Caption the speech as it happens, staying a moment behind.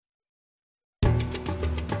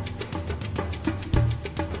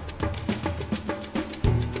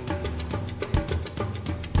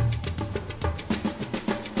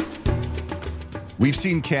We've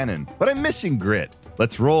seen Canon, but I'm missing Grit.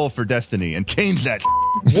 Let's roll for destiny and change that.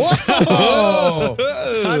 Whoa!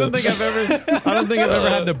 I don't think I've ever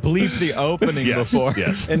had to bleep the opening before.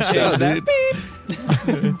 Yes. And change that.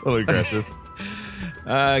 A little aggressive.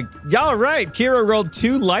 Y'all right. Kira rolled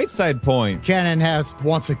 2 light side points. Cannon has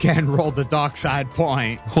once again rolled the dark side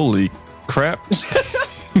point. Holy crap.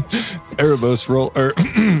 Erebos roll,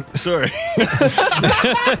 sorry.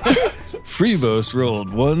 Freebos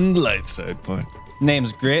rolled 1 light side point.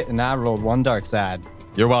 Name's Grit, and I rolled 1 dark side.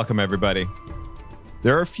 You're welcome, everybody.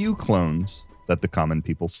 There are few clones that the common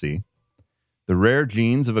people see. The rare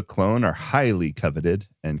genes of a clone are highly coveted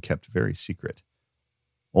and kept very secret.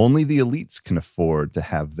 Only the elites can afford to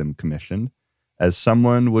have them commissioned, as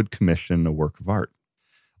someone would commission a work of art.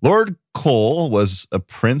 Lord Cole was a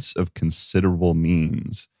prince of considerable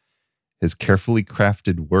means. His carefully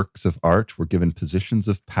crafted works of art were given positions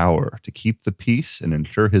of power to keep the peace and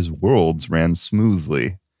ensure his worlds ran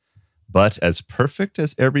smoothly. But as perfect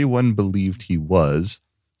as everyone believed he was,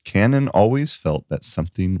 Canon always felt that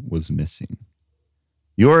something was missing.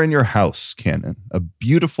 You are in your house, Canon, a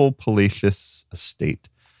beautiful, palatial estate.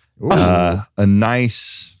 A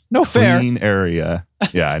nice, clean area.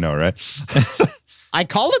 Yeah, I know, right? I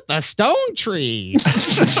call it the stone tree.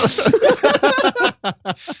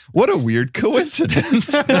 What a weird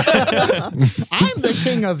coincidence. I'm the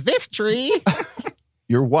king of this tree.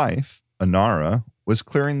 Your wife, Anara, was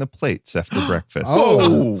clearing the plates after breakfast.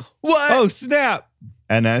 Oh, what? Oh, snap.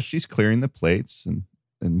 And as she's clearing the plates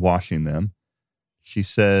and washing them, she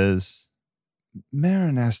says,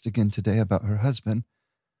 Marin asked again today about her husband.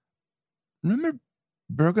 Remember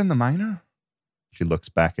Bergen the miner? She looks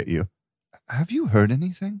back at you. Have you heard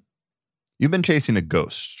anything? You've been chasing a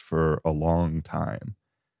ghost for a long time.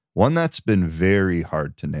 One that's been very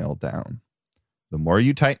hard to nail down. The more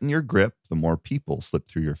you tighten your grip, the more people slip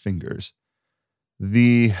through your fingers.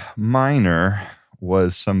 The miner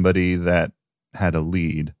was somebody that had a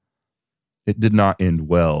lead. It did not end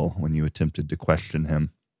well when you attempted to question him.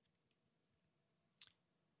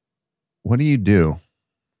 What do?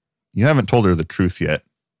 You haven't told her the truth yet.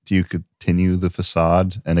 Do you continue the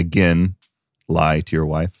facade and again lie to your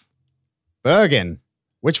wife? Bergen.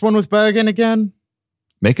 Which one was Bergen again?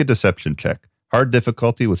 Make a deception check. Hard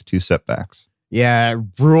difficulty with 2 setbacks. Yeah,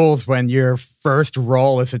 rules when your first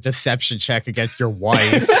roll is a deception check against your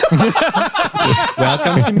wife.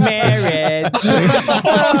 Welcome to marriage.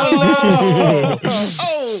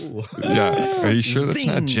 Yeah. Are you sure that's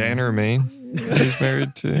not Janner Main he's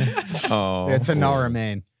married to? Oh, It's a Nara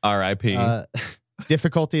main. R.I.P.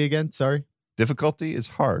 Difficulty again, sorry. Difficulty is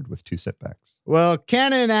hard with 2 setbacks. Well,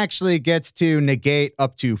 Canon actually gets to negate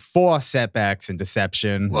up to 4 setbacks in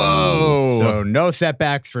deception. Whoa. So no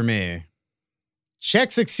setbacks for me.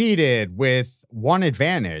 Check succeeded with 1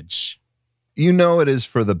 advantage. You know it is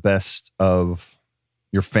for the best of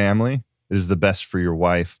your family. It is the best for your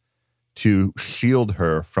wife to shield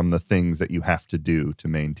her from the things that you have to do to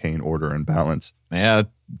maintain order and balance. Yeah,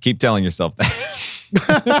 keep telling yourself that.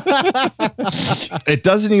 It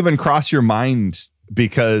doesn't even cross your mind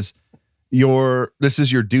because this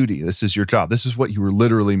is your duty. This is your job. This is what you were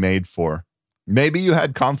literally made for. Maybe you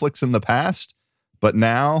had conflicts in the past, but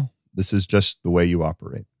now this is just the way you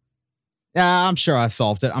operate. Yeah, I'm sure I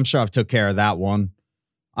solved it. I'm sure I've took care of that one.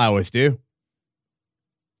 I always do.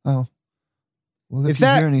 Oh. Well, if Is you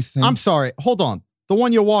that, hear anything... I'm sorry. Hold on. The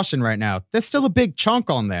one you're washing right now, there's still a big chunk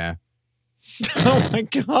on there. Oh my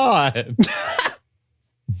God.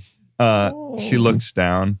 She looks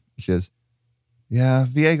down. She says, yeah,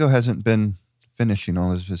 Viego hasn't been finishing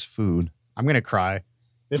all of his food. I'm going to cry.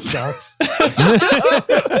 This sucks.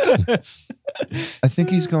 I think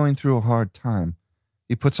he's going through a hard time.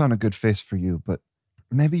 He puts on a good face for you, but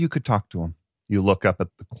maybe you could talk to him. You look up at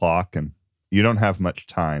the clock and you don't have much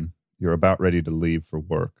time. You're about ready to leave for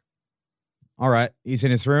work. All right. He's in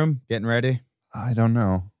his room, getting ready. I don't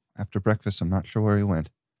know. After breakfast, I'm not sure where he went.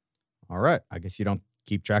 All right. I guess you don't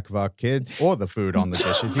keep track of our kids or the food on the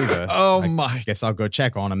dishes either. My. Guess I'll go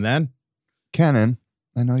check on him then. Canon,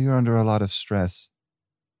 I know you're under a lot of stress.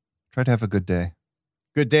 Try to have a good day.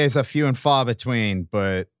 Good days are few and far between,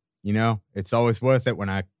 but, you know, it's always worth it when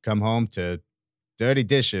I come home to dirty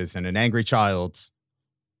dishes and an angry child.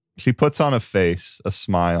 She puts on a face, a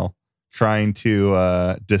smile, trying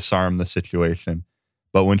to disarm the situation.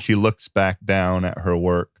 But when she looks back down at her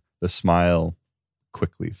work, the smile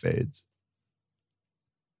quickly fades.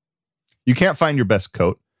 You can't find your best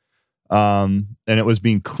coat, and it was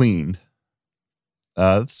being cleaned.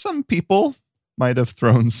 Some people might have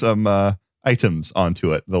thrown some items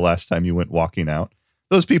onto it the last time you went walking out.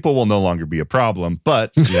 Those people will no longer be a problem,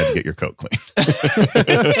 but you had to get your coat clean.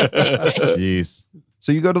 Jeez.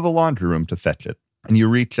 So you go to the laundry room to fetch it, and you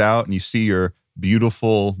reach out and you see your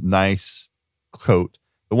beautiful, nice coat,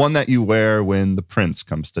 the one that you wear when the prince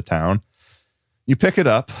comes to town. You pick it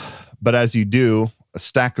up, but as you do, a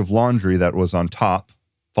stack of laundry that was on top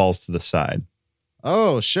falls to the side.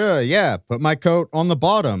 Oh, sure, yeah. Put my coat on the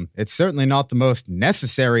bottom. It's certainly not the most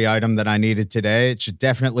necessary item that I needed today. It should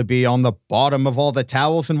definitely be on the bottom of all the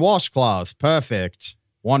towels and washcloths. Perfect.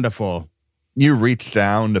 Wonderful. You reach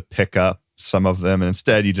down to pick up some of them, and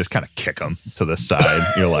instead you just kind of kick them to the side.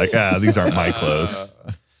 You're like, these aren't my clothes.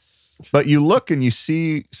 But you look and you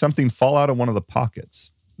see something fall out of one of the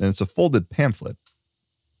pockets, and it's a folded pamphlet,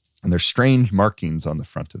 and there's strange markings on the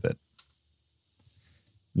front of it.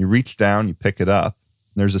 You reach down, you pick it up,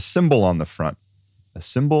 and there's a symbol on the front, a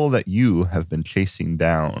symbol that you have been chasing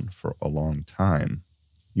down for a long time.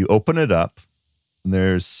 You open it up, and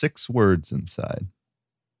there's 6 words inside.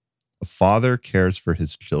 A father cares for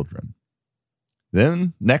his children.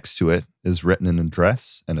 Then next to it is written an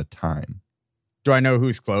address and a time. Do I know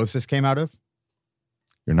whose clothes this came out of?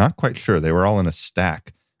 You're not quite sure. They were all in a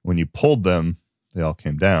stack. When you pulled them, they all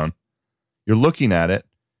came down. You're looking at it,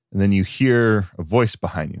 and then you hear a voice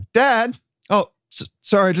behind you. Dad! Oh,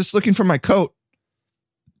 sorry, just looking for my coat.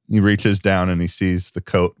 He reaches down and he sees the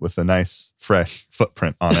coat with a nice, fresh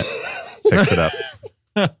footprint on it. Picks it up.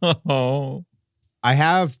 Oh. I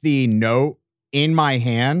have the note in my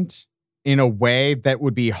hand in a way that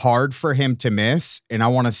would be hard for him to miss, and I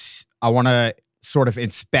want to sort of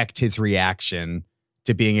inspect his reaction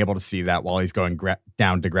to being able to see that while he's going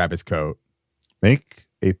down to grab his coat. Make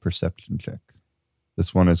a perception check.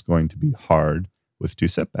 This one is going to be hard with 2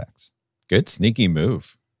 setbacks. Good sneaky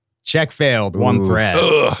move. Check failed. 1 threat.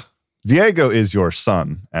 Viego is your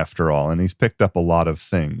son, after all, and he's picked up a lot of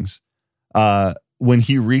things. When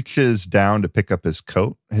he reaches down to pick up his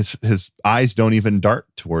coat, his eyes don't even dart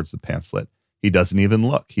towards the pamphlet. He doesn't even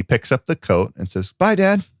look. He picks up the coat and says, "Bye,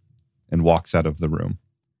 Dad," and walks out of the room.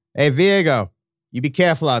 Hey, Viego, you be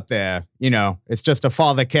careful out there. You know, it's just a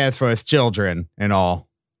father cares for his children and all.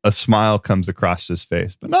 A smile comes across his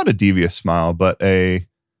face, but not a devious smile, but a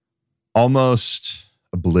almost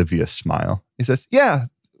oblivious smile. He says, yeah.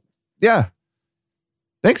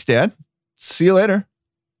 Thanks, Dad. See you later.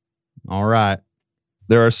 All right.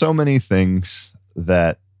 There are so many things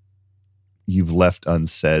that you've left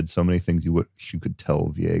unsaid, so many things you wish you could tell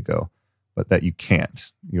Viego, but that you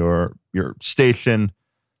can't. Your station,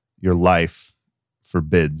 your life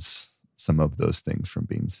forbids some of those things from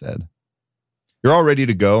being said. You're all ready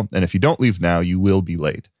to go, and if you don't leave now, you will be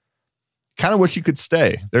late. Kind of wish you could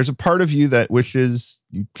stay. There's a part of you that wishes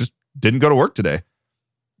you just didn't go to work today.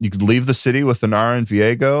 You could leave the city with Inara and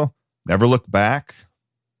Viego, never look back,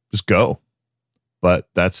 just go. But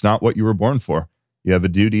that's not what you were born for. You have a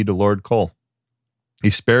duty to Lord Cole. He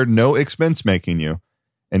spared no expense making you,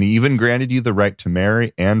 and he even granted you the right to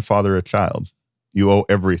marry and father a child. You owe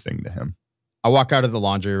everything to him. I walk out of the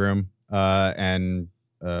laundry room and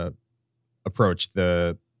approach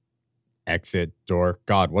the exit door.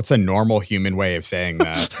 God, what's a normal human way of saying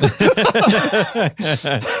that?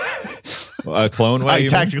 A clone way? I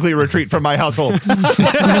tactically retreat from my household.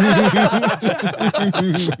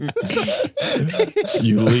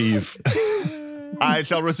 You leave. I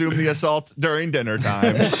shall resume the assault during dinner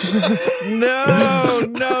time. No.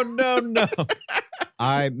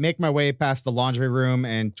 I make my way past the laundry room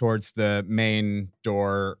and towards the main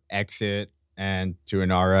door exit, and to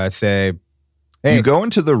Inara I say, "Hey." You go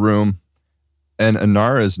into the room, and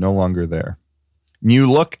Inara is no longer there.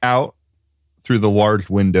 You look out through the large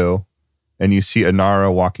window, and you see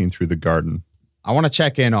Inara walking through the garden. I want to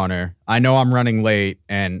check in on her. I know I'm running late,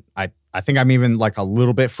 and I think I'm even like a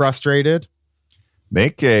little bit frustrated.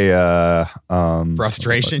 Make a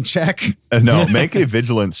Frustration check. No, make a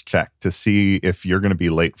vigilance check to see if you're going to be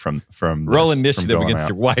late from Roll this, initiative from going against out.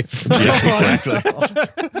 your wife. Yeah, exactly.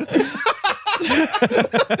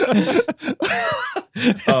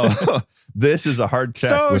 Oh, this is a hard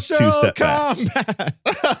check with 2 setbacks.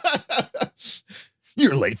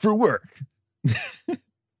 You're late for work.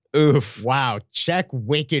 Oof. Wow. Check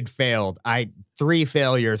wicked failed. 3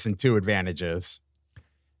 failures and 2 advantages.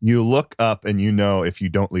 You look up and you know if you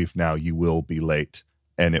don't leave now, you will be late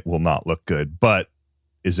and it will not look good. But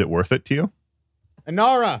is it worth it to you?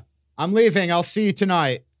 Inara, I'm leaving. I'll see you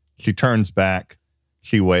tonight. She turns back.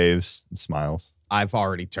 She waves and smiles. I've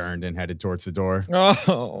already turned and headed towards the door.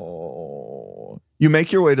 Oh. You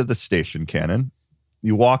make your way to the station, Cannon.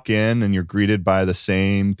 You walk in and you're greeted by the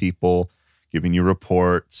same people. giving you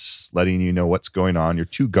reports, letting you know what's going on. Your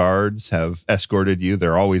 2 guards have escorted you.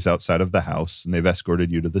 They're always outside of the house, and they've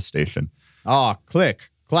escorted you to the station. Oh,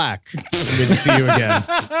 click, clack. Good to see you again.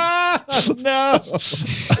 No.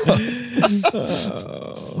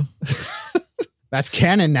 That's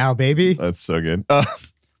canon now, baby. That's so good.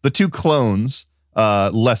 The 2 clones,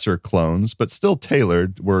 lesser clones, but still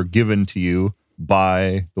tailored, were given to you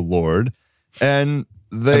by the Lord. And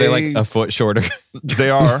Are they like a foot shorter? They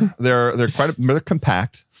are. They're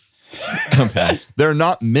compact. Compact. They're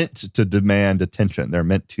not meant to demand attention. They're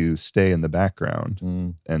meant to stay in the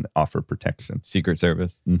background and offer protection. Secret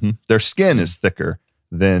Service. Mm-hmm. Their skin is thicker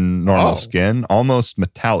than normal skin, almost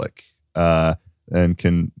metallic, and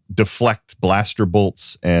can deflect blaster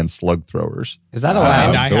bolts and slug throwers. Is that And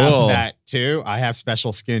allowed? I cool. have that too. I have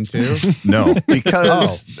special skin too. No,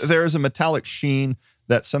 because there's a metallic sheen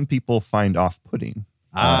that some people find off-putting.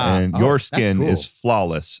 And your skin that's cool. is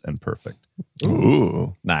flawless and perfect.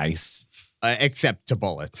 Ooh, nice. Except to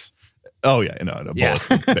bullets. Oh, yeah. No, Yeah.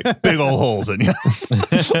 bullets, big old holes in you.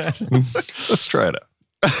 Let's try it out.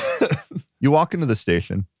 You walk into the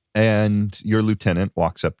station, and your lieutenant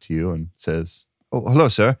walks up to you and says, "Oh, hello,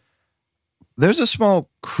 sir. There's a small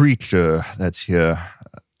creature that's here.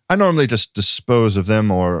 I normally just dispose of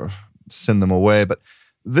them or send them away, but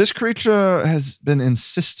this creature has been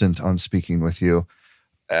insistent on speaking with you.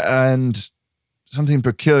 And something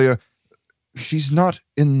peculiar, she's not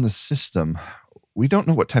in the system. We don't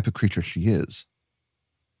know what type of creature she is.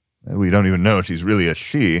 We don't even know if she's really a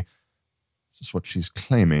she. This is what she's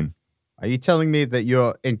claiming." Are you telling me that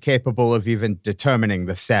you're incapable of even determining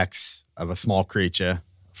the sex of a small creature?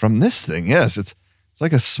 From this thing, yes. It's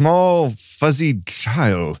like a small, fuzzy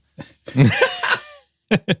child.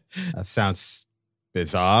 That sounds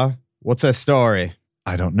bizarre. What's her story?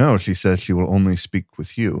 I don't know. She says she will only speak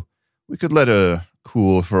with you. We could let her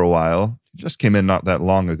cool for a while. She just came in not that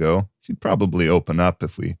long ago. She'd probably open up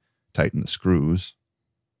if we tighten the screws.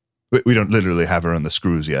 We don't literally have her on the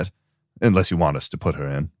screws yet, unless you want us to put her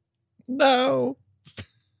in. No.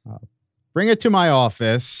 Bring her to my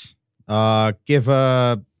office. Give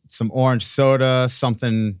her some orange soda,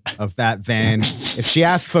 something of that vein. If she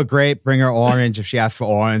asks for grape, bring her orange. If she asks for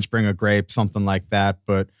orange, bring her grape, something like that.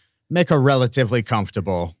 But make her relatively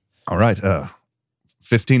comfortable. All right.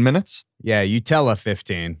 15 minutes? Yeah, you tell her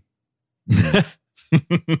 15.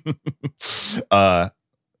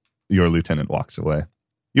 Your lieutenant walks away.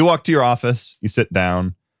 You walk to your office. You sit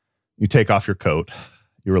down. You take off your coat.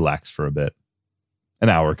 You relax for a bit. An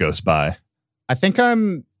hour goes by. I think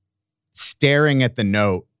I'm staring at the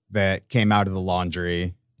note that came out of the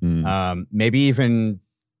laundry. Maybe even,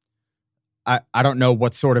 I don't know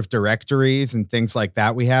what sort of directories and things like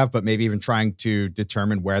that we have, but maybe even trying to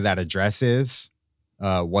determine where that address is,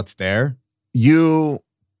 what's there. You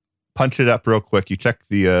punch it up real quick. You check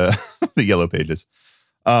the the yellow pages.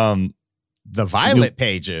 The violet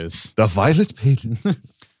pages. The violet pages.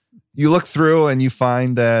 You look through and you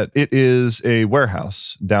find that it is a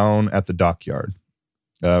warehouse down at the dockyard.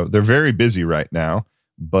 They're very busy right now,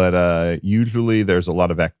 but usually there's a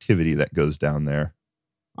lot of activity that goes down there.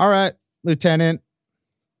 All right, Lieutenant,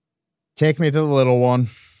 take me to the little one.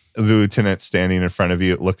 The lieutenant standing in front of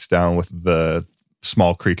you looks down with the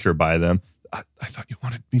small creature by them. I thought you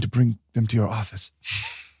wanted me to bring them to your office.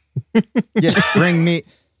 Yeah, bring me.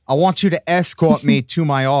 I want you to escort me to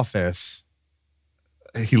my office.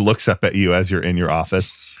 He looks up at you as you're in your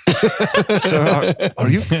office. Sir, are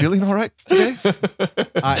you feeling all right today?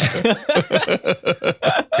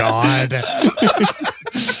 God.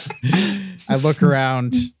 I look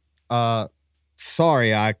around.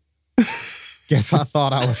 Sorry, I guess I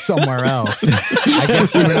thought I was somewhere else. I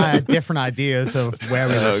guess you and I had different ideas of where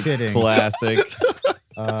we were sitting. Classic.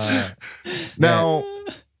 Now,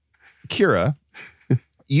 Kira,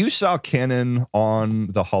 you saw Cannon on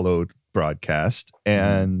the Hollowed broadcast,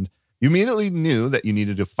 and you immediately knew that you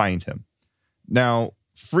needed to find him. Now,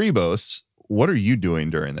 Freebos, what are you doing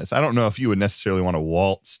during this? I don't know if you would necessarily want to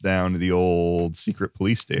waltz down to the old secret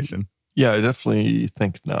police station. Yeah, I definitely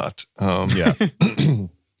think not. Yeah. You're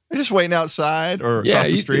just waiting outside or across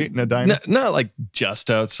the street in a diner? Not like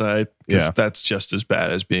just outside, because that's just as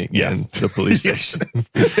bad as being in the police station.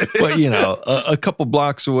 But, you know, a couple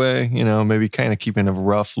blocks away, you know, maybe kind of keeping a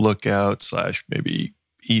rough lookout / maybe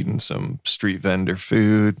eating some street vendor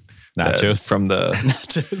food. Nachos. From the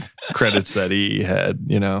credits that he had,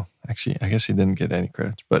 you know. Actually, I guess he didn't get any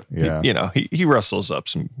credits, but, he rustles up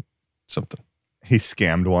something. He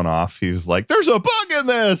scammed one off. He was like, "There's a bug in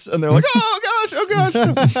this." And they're like, oh gosh. I'm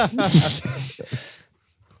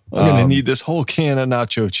going to need this whole can of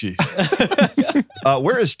nacho cheese.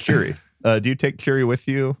 Where is Curie? Do you take Cheery with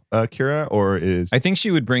you, Kira, or is? I think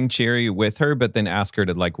she would bring Cheery with her, but then ask her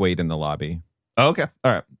to like wait in the lobby. Oh, okay,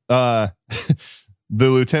 all right. The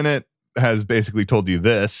lieutenant has basically told you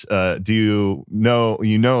this. Do you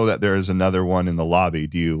know that there is another one in the lobby?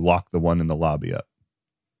 Do you lock the one in the lobby up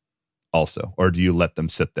also, or do you let them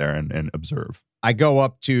sit there and observe? I go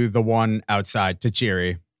up to the one outside to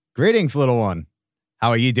Cheery. Greetings, little one. How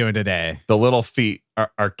are you doing today? The little feet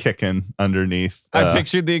are kicking underneath. I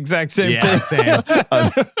pictured the exact same thing. Same.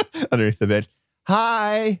 Underneath the bed.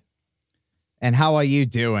 Hi. And how are you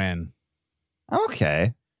doing?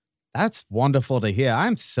 Okay. That's wonderful to hear.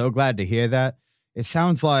 I'm so glad to hear that. It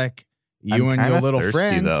sounds like you I'm and your kinda little thirsty,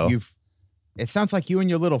 friend, though. it sounds like you and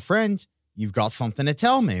your little friend, you've got something to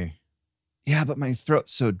tell me. Yeah, but my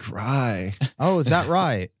throat's so dry. Oh, is that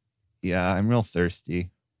right? Yeah, I'm real thirsty.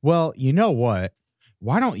 Well, you know what?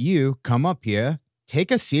 Why don't you come up here, take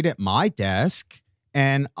a seat at my desk,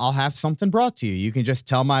 and I'll have something brought to you. You can just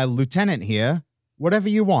tell my lieutenant here whatever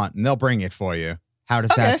you want, and they'll bring it for you. How does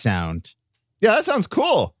that sound? Yeah, that sounds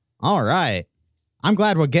cool. All right. I'm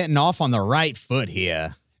glad we're getting off on the right foot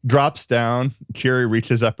here. Drops down. Curie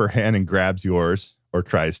reaches up her hand and grabs yours, or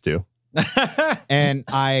tries to. And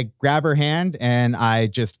I grab her hand and I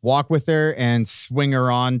just walk with her and swing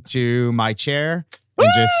her onto my chair and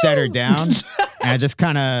just set her down. And I just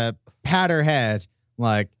kind of pat her head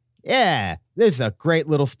like, yeah, this is a great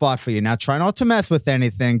little spot for you. Now try not to mess with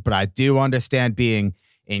anything, but I do understand being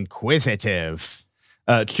inquisitive.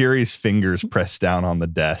 Curie's fingers press down on the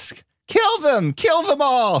desk. Kill them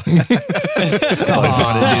all. Always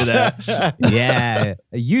want to do that. Yeah,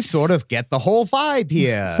 you sort of get the whole vibe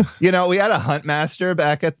here. You know, we had a hunt master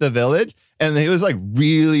back at the village, and he was like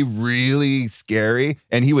really, really scary.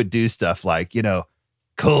 And he would do stuff like,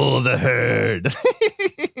 cull the herd.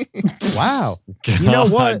 Wow. You know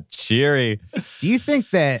what? Cheery. Do you think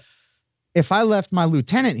that if I left my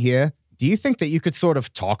lieutenant here, do you think that you could sort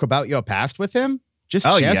of talk about your past with him? Just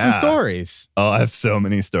share some stories. Oh, I have so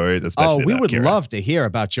many stories. Especially we about would Kira. love to hear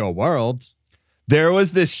about your world. There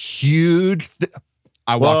was this huge.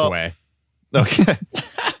 I walk away. Okay.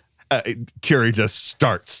 Curie just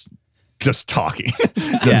starts just talking.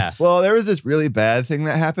 Yeah. Well, there was this really bad thing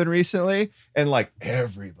that happened recently, and like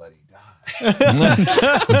everybody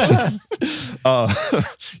died.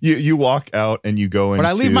 You walk out and you go into. But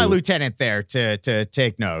I leave my lieutenant there to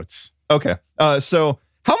take notes. Okay. So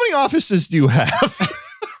how many offices do you have?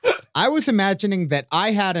 I was imagining that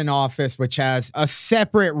I had an office which has a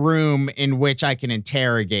separate room in which I can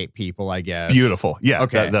interrogate people, I guess. Beautiful. Yeah.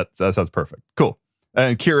 Okay. That sounds perfect. Cool.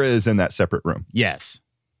 And Kira is in that separate room. Yes.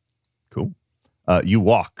 Cool. You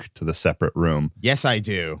walk to the separate room. Yes, I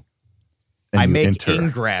do. And I you make enter.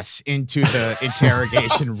 ingress into the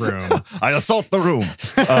interrogation room. I assault the room.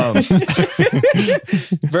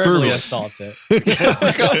 Verbally assaults it.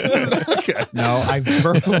 Okay. No, I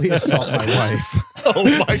verbally assault my wife.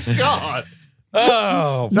 Oh my God.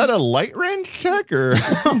 Oh, Is that a light range check or?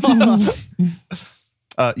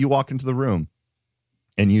 You walk into the room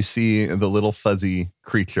and you see the little fuzzy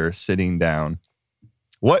creature sitting down.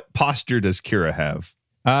 What posture does Kira have?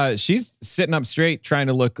 she's sitting up straight, trying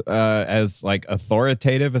to look as like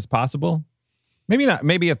authoritative as possible. Maybe not.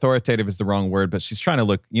 Maybe authoritative is the wrong word, but she's trying to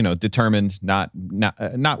look, determined,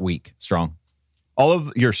 not weak, strong. All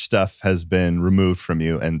of your stuff has been removed from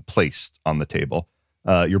you and placed on the table.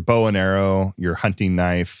 Your bow and arrow, your hunting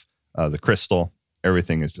knife, the crystal,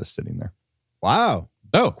 everything is just sitting there. Wow.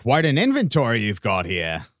 Oh, Quite an inventory you've got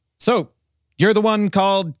here. so you're the one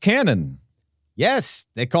called Cannon. Yes,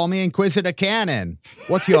 they call me Inquisitor Cannon.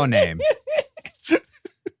 What's your name?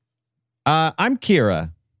 I'm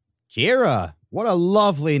Kira. Kira. What a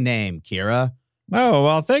lovely name, Kira. Oh,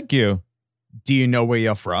 well, thank you. Do you know where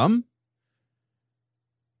you're from?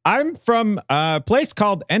 I'm from a place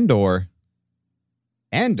called Endor.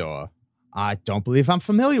 Endor. I don't believe I'm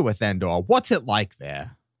familiar with Endor. What's it like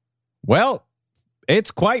there? Well,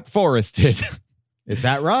 it's quite forested. Is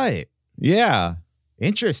that right? Yeah.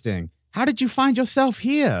 Interesting. How did you find yourself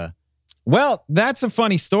here? Well, that's a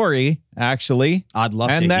funny story, actually. I'd love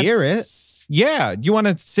to hear it. Yeah. You want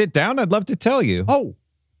to sit down? I'd love to tell you. Oh,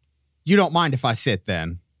 you don't mind if I sit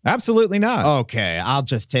then? Absolutely not. Okay, I'll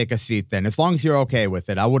just take a seat then. As long as you're okay with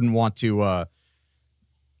it. I wouldn't want to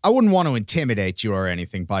intimidate you or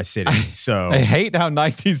anything by sitting. So I hate how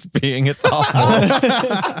nice he's being. It's awful.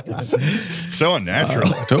 So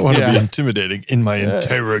unnatural. Don't want to be intimidating in my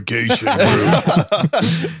interrogation room.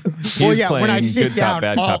 well, yeah, when I playing sit good down, cop,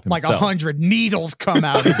 bad cop like himself. 100 needles come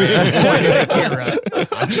out of it.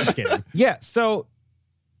 I'm just kidding. Yeah, so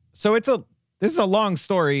this is a long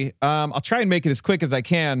story. I'll try and make it as quick as I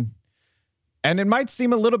can. And it might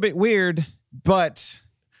seem a little bit weird, but,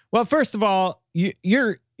 well, first of all,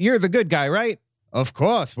 you're the good guy, right? Of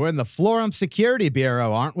course, we're in the Florum Security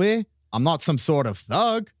Bureau, aren't we? I'm not some sort of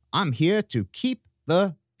thug. I'm here to keep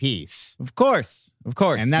the peace. Of course.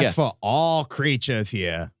 And that's yes. for all creatures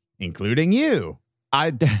here, including you.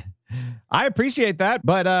 I appreciate that,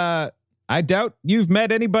 but I doubt you've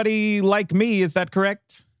met anybody like me. Is that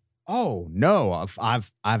correct? Oh no,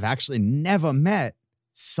 I've actually never met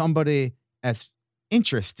somebody as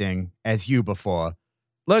interesting as you before.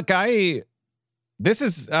 Look, this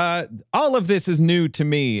is all of this is new to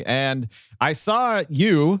me, and I saw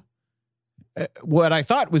you, what I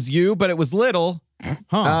thought was you, but it was little,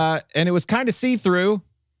 and it was kind of see-through.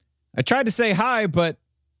 I tried to say hi, but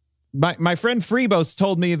my friend Freebos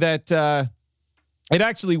told me that it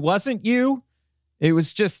actually wasn't you. It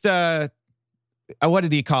was just what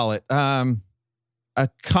did he call it? A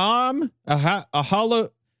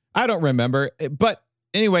hollow. I don't remember, but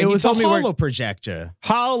anyway, it was he told a me hollow projector.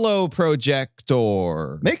 Hollow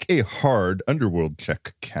projector. Make a hard underworld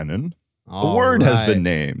check, Cannon. All A word has right. been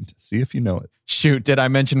named. See if you know it. Shoot, did I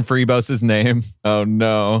mention Freebos' name? Oh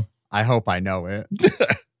no. I hope I know it.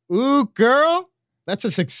 Ooh, girl, that's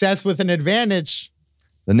a success with an advantage.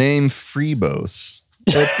 The name Freebos.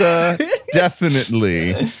 It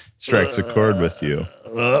definitely strikes a chord with you.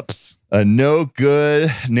 Oops. A no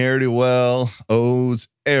good ne'er-do-well owes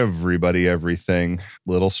everybody everything.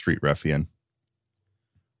 Little street ruffian.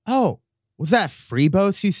 Oh, was that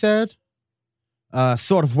Freebos you said?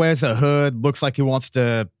 Sort of wears a hood, looks like he wants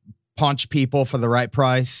to punch people for the right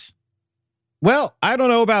price. Well, I don't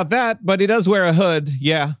know about that, but he does wear a hood.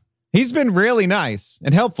 Yeah. He's been really nice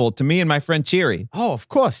and helpful to me and my friend Cheery. Oh, of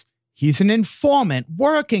course. He's an informant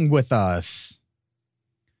working with us.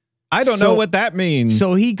 I don't know what that means.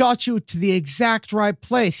 So he got you to the exact right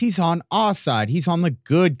place. He's on our side. He's on the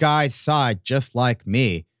good guy's side, just like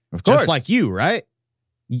me. Of course. Just like you, right?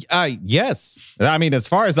 Yes. I mean, as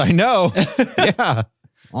far as I know. Yeah.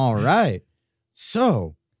 All right.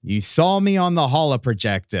 So you saw me on the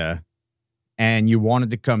holoprojector and you wanted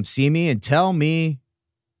to come see me and tell me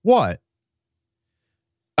what?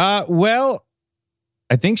 Well,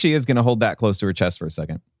 I think she is going to hold that close to her chest for a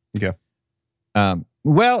second. Okay.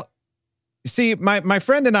 Well, see, my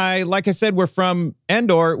friend and I, like I said, we're from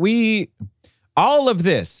Endor. All of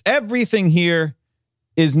this, everything here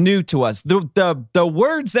is new to us. The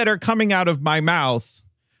words that are coming out of my mouth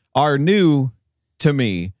are new to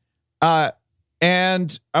me. We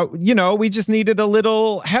just needed a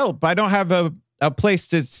little help. I don't have a place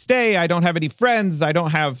to stay. I don't have any friends. I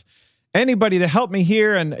don't have anybody to help me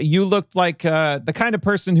here. And you looked like the kind of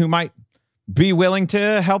person who might be willing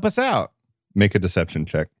to help us out. Make a deception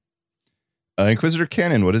check. Inquisitor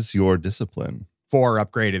Cannon, what is your discipline? 4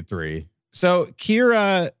 upgraded 3. So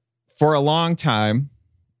Kira, for a long time,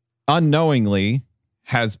 unknowingly,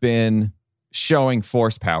 has been showing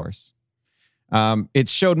force powers.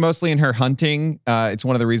 It's showed mostly in her hunting. It's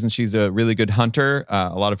one of the reasons she's a really good hunter.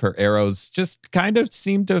 A lot of her arrows just kind of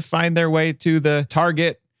seem to find their way to the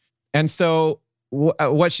target. And so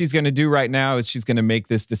what she's going to do right now is she's going to make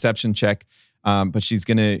this deception check, but she's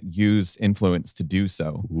going to use influence to do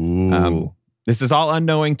so. Ooh. This is all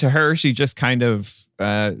unknowing to her. She just kind of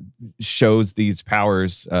shows these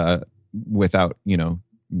powers without,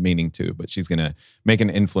 meaning to, but she's going to make an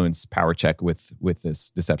influence power check with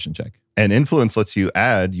this deception check. And influence lets you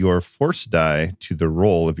add your force die to the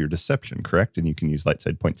roll of your deception, correct? And you can use light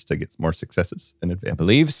side points to get more successes in I advance.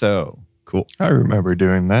 believe so. Cool. I remember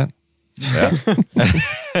doing that. Yeah.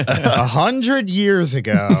 100 years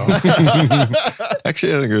ago.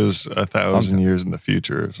 Actually, I think it was 1,000 years in the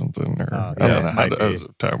future or something. Or I don't know how does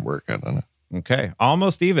time work. I don't know. Okay.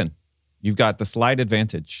 Almost even. You've got the slight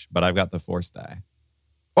advantage, but I've got the force die.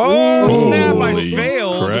 Oh, snap. I Holy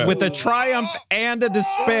failed crap. with a triumph and a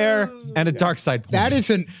despair and a dark side point. That is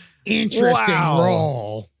an interesting Wow.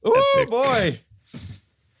 roll. Oh, boy.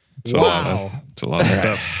 It's a lot of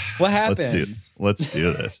steps. What Let's happens?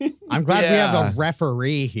 do this. I'm glad we Yeah. have a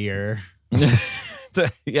referee here.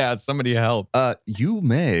 Yeah, somebody help. You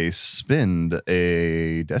may spend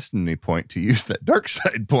a destiny point to use that dark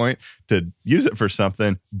side point to use it for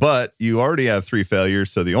something, but you already have 3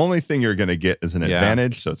 failures. So the only thing you're going to get is an Yeah.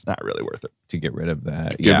 advantage. So it's not really worth it. To get rid of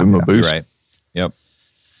that. Give him a boost. You're right. Yep.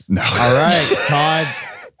 No. All right, Todd.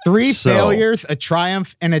 3 So- failures, a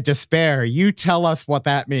triumph, and a despair. You tell us what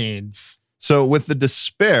that means. So with the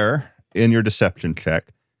despair in your deception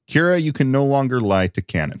check, Kira, you can no longer lie to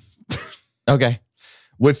Cannon. Okay.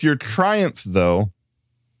 With your triumph, though,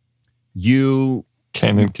 you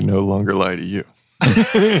Cannon can no longer lie to you.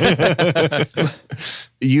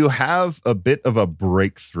 You have a bit of a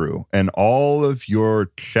breakthrough, and all of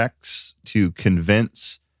your checks to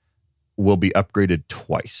convince will be upgraded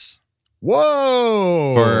twice.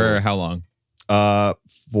 Whoa! For how long?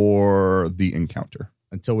 For the encounter.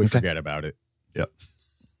 Until we forget about it. Yep.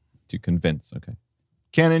 To convince. Okay.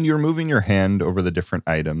 Cannon, you're moving your hand over the different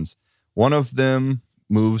items. One of them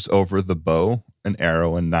moves over the bow, an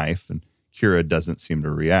arrow, and knife, and Kira doesn't seem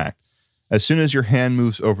to react. As soon as your hand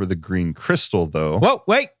moves over the green crystal, though... Whoa,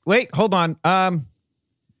 wait, hold on.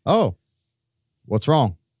 Oh, what's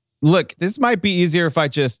wrong? Look, this might be easier if I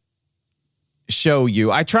just show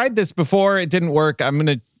you. I tried this before. It didn't work. I'm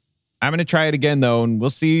gonna try it again, though, and we'll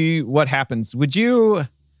see what happens. Would you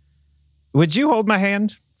hold my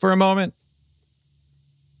hand for a moment?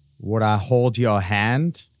 Would I hold your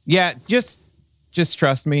hand? Yeah, just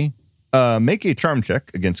trust me. Make a charm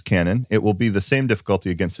check against Cannon. It will be the same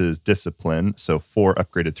difficulty against his discipline, so 4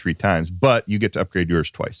 upgraded 3 times, but you get to upgrade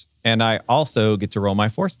yours twice. And I also get to roll my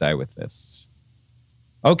force die with this.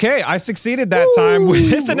 Okay, I succeeded that time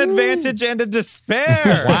with an advantage and a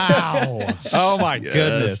despair. Wow. Oh my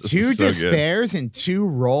goodness. 2 despairs and 2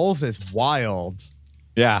 rolls is wild.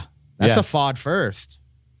 Yeah. That's a FOD first.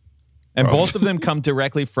 And both of them come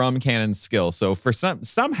directly from Cannon's skill. So for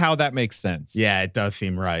somehow that makes sense. Yeah, it does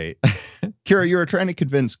seem right. Kira, you're trying to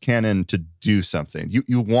convince Cannon to do something.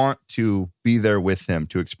 You want to be there with him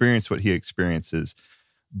to experience what he experiences.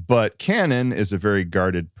 But Cannon is a very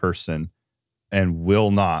guarded person and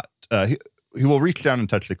will not. He will reach down and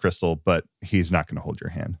touch the crystal, but he's not going to hold your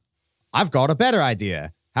hand. I've got a better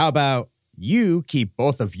idea. How about you keep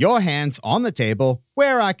both of your hands on the table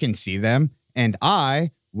where I can see them, and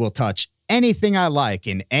I will touch anything I like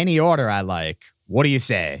in any order I like. What do you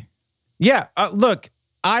say? Yeah, look,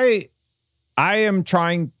 I am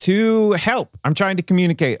trying to help. I'm trying to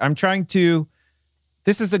communicate.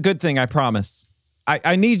 This is a good thing, I promise.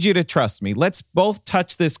 I need you to trust me. Let's both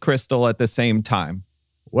touch this crystal at the same time.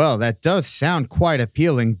 Well, that does sound quite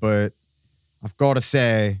appealing, but I've got to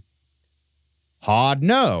say, hard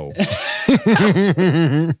no.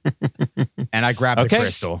 And I grab the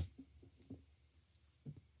crystal.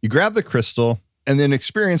 You grab the crystal and then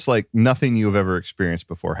experience like nothing you have ever experienced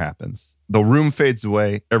before happens. The room fades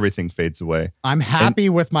away. Everything fades away. I'm happy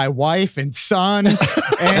with my wife and son.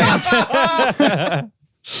 And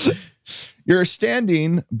you're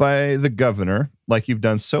standing by the governor like you've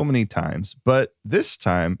done so many times, but this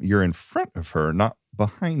time you're in front of her, not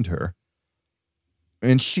behind her.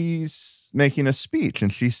 And she's making a speech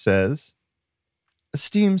and she says,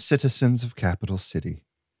 "Esteemed citizens of Capital City,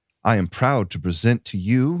 I am proud to present to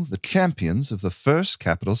you the champions of the first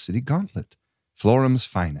Capital City Gauntlet, Florum's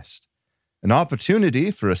finest. An opportunity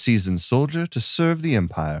for a seasoned soldier to serve the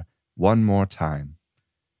Empire one more time.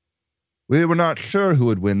 We were not sure who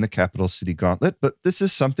would win the Capital City Gauntlet, but this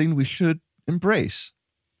is something we should embrace.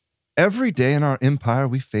 Every day in our Empire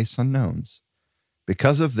we face unknowns.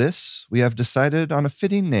 Because of this, we have decided on a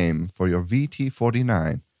fitting name for your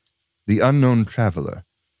VT-49, the Unknown Traveler.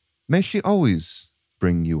 May she always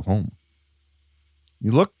bring you home."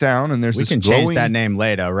 You look down and there's we this can change that name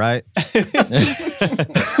later, right?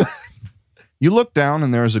 You look down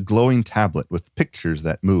and there is a glowing tablet with pictures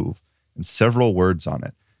that move and several words on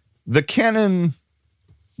it. The cannon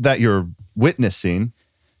that you're witnessing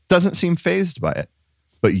doesn't seem fazed by it,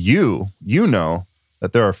 but you know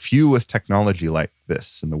that there are few with technology like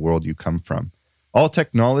this in the world you come from. All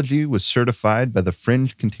technology was certified by the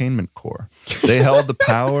Fringe Containment Corps. They held the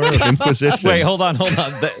power of Inquisition. Wait, hold on.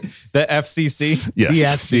 The FCC? Yes. The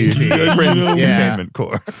FCC. The Fringe Containment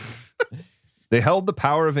Corps. They held the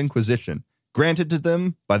power of Inquisition, granted to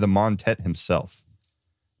them by the Montet himself.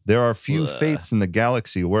 There are few fates in the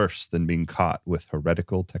galaxy worse than being caught with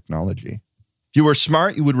heretical technology. If you were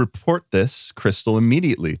smart, you would report this crystal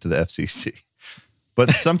immediately to the FCC.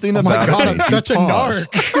 But something about it. I'm such a narc.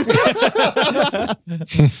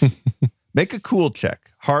 Make a cool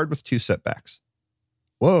check. Hard with 2 setbacks.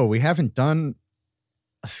 Whoa, we haven't done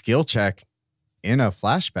a skill check in a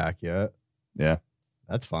flashback yet. Yeah.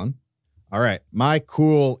 That's fun. All right. My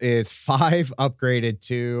cool is 5 upgraded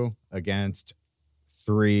 2 against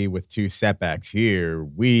 3 with 2 setbacks. Here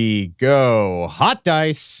we go. Hot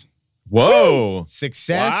dice. Whoa.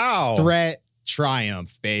 Success, threat,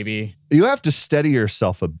 triumph, baby. You have to steady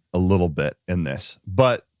yourself a little bit in this,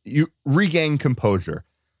 but you regain composure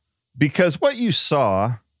because what you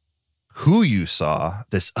saw, who you saw,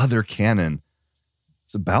 this other cannon,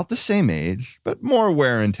 is about the same age, but more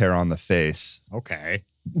wear and tear on the face. Okay.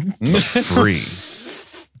 Free.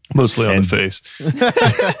 Mostly on the face.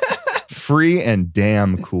 free and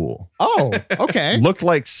damn cool. Oh, okay. Looked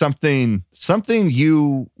like something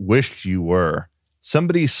you wished you were.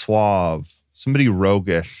 Somebody suave, somebody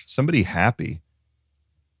roguish, somebody happy.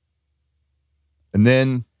 And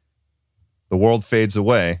then the world fades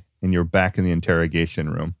away and you're back in the interrogation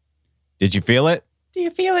room. Did you feel it? Do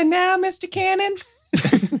you feel it now, Mr. Cannon?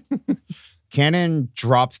 Cannon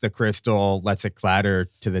drops the crystal, lets it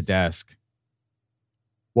clatter to the desk.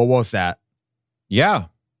 What was that? Yeah.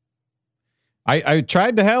 I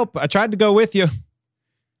tried to help. I tried to go with you.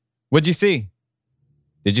 What'd you see?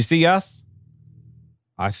 Did you see us?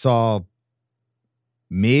 I saw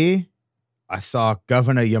me. I saw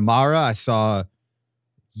Governor Yamara. I saw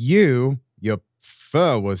you. Your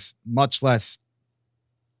fur was much less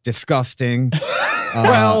disgusting.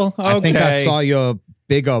 Well, okay. I think I saw your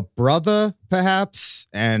bigger brother, perhaps,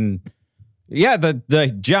 and Yeah,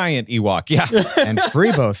 the giant Ewok. Yeah. and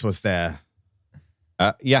Freebos was there.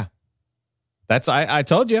 Yeah. I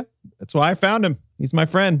told you. That's why I found him. He's my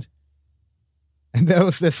friend. And there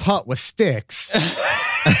was this hut with sticks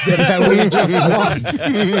that we had just won.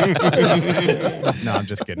 No, I'm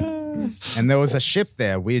just kidding. And there was a ship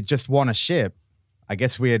there. We had just won a ship. I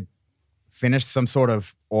guess we had finished some sort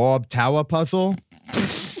of orb tower puzzle.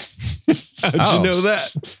 How'd you know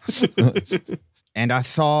that? And I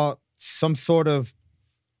saw some sort of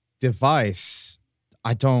device.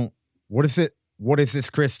 What is it? What is this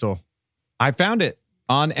crystal? I found it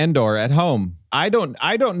on Endor at home. I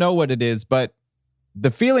don't know what it is, but the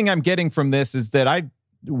feeling I'm getting from this is that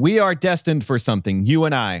we are destined for something, you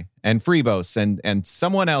and I, and Freebos, and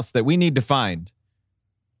someone else that we need to find.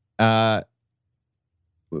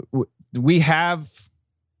 We have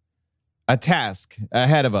a task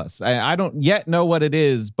ahead of us. I don't yet know what it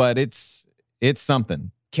is, but it's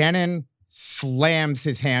something. Cannon slams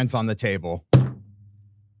his hands on the table.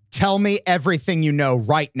 Tell me everything you know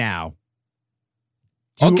right now.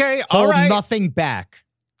 Okay, all hold right. nothing back.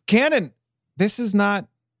 Cannon, this is not...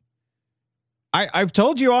 I've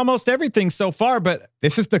told you almost everything so far, but...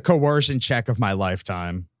 This is the coercion check of my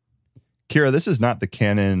lifetime. Kira, this is not the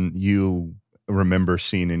Cannon you remember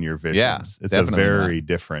seeing in your visions. Yeah, it's a definitely very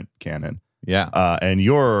different Cannon. Yeah. And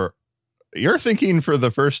you're thinking for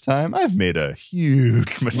the first time, I've made a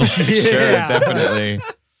huge mistake. Sure, definitely.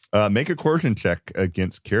 Make a coercion check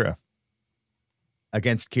against Kira.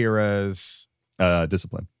 Against Kira's...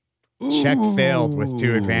 discipline. Check failed with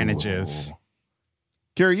 2 advantages.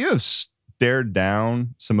 Kira, you have stared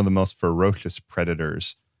down some of the most ferocious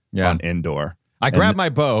predators on Endor. I grabbed my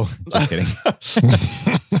bow. Just kidding.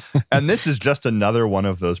 And this is just another one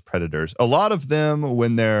of those predators. A lot of them,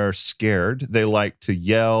 when they're scared, they like to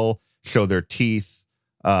yell, show their teeth,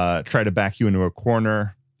 try to back you into a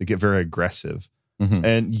corner. They get very aggressive. Mm-hmm.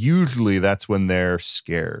 And usually that's when they're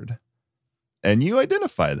scared. And you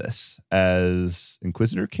identify this as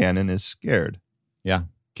Inquisitor Cannon is scared. Yeah.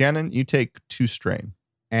 Cannon, you take 2 strain.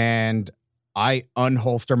 And I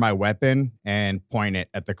unholster my weapon and point it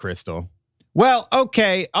at the crystal. Well,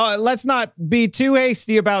 okay. Let's not be too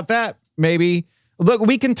hasty about that, maybe. Look,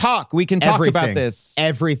 we can talk. We can talk Everything. about this.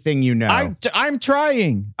 Everything you know. I'm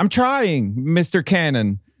trying. I'm trying, Mr.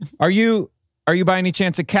 Cannon. Are you by any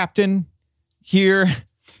chance a captain here?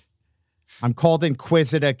 I'm called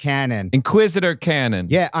Inquisitor Cannon. Inquisitor Cannon.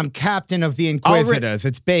 Yeah, I'm captain of the Inquisitors.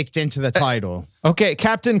 It's baked into the title. Okay,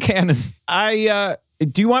 Captain Cannon.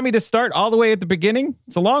 Do you want me to start all the way at the beginning?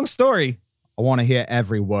 It's a long story. I want to hear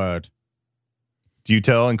every word. Do you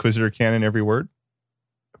tell Inquisitor Cannon every word?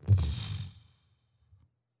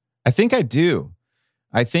 I think I do.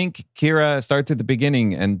 I think Kira starts at the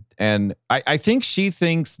beginning, and I think she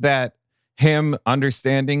thinks that him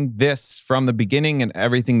understanding this from the beginning and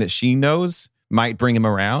everything that she knows might bring him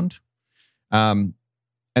around. And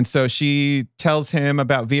so she tells him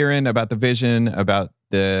about Viren, about the vision, about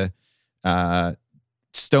the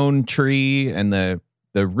stone tree and the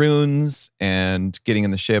runes and getting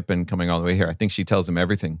in the ship and coming all the way here. I think she tells him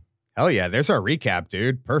everything. Hell yeah, there's our recap,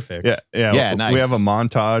 dude. Perfect. Yeah. Nice. We have a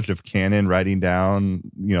montage of Cannon writing down,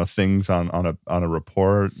 things on a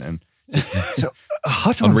report and so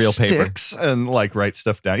hut on real sticks paper and write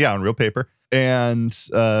stuff down. Yeah, on real paper. And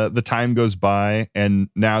the time goes by, and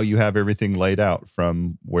now you have everything laid out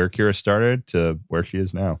from where Kira started to where she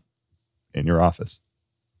is now in your office,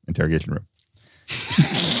 interrogation room.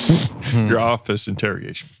 Your office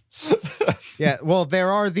interrogation. Yeah, well,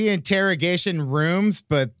 there are the interrogation rooms,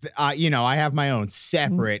 but I have my own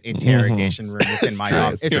separate interrogation room within my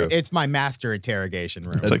office. It's my master interrogation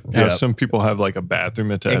room. It's like how some people have a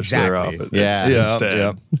bathroom attached to their office. Yeah.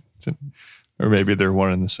 Instead. Or maybe they're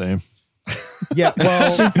one and the same. Yeah,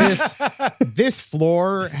 well, this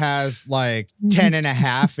floor has like 10 and a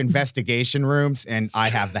half investigation rooms, and I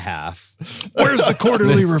have the half. Where's the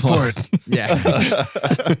quarterly report? Yeah.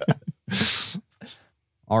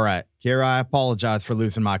 All right. Kira, I apologize for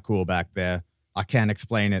losing my cool back there. I can't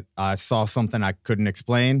explain it. I saw something I couldn't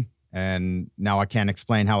explain, and now I can't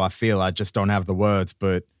explain how I feel. I just don't have the words,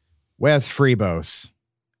 but where's Freebos?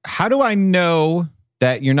 How do I know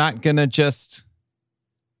that you're not going to just,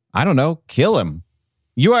 I don't know, kill him?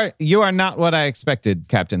 You are not what I expected,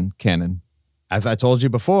 Captain Cannon. As I told you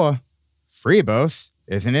before, Freebos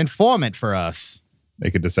is an informant for us.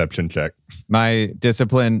 Make a deception check. My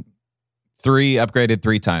discipline 3 upgraded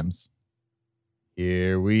 3 times.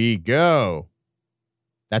 Here we go.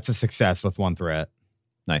 That's a success with 1 threat.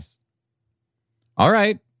 Nice. All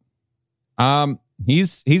right.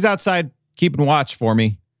 He's outside keeping watch for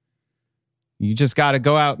me. You just got to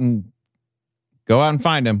go out and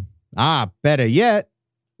find him. Better yet,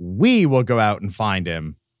 we will go out and find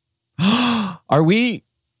him. Are we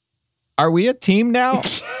a team now?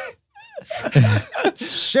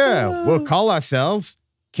 Sure, we'll call ourselves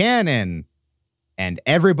Cannon and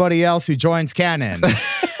everybody else who joins Cannon.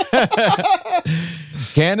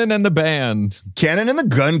 Cannon and the band. Cannon and the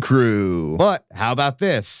gun crew. But how about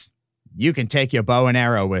this? You can take your bow and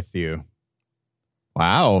arrow with you.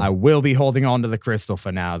 Wow. I will be holding on to the crystal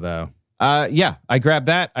for now, though. Yeah, I grab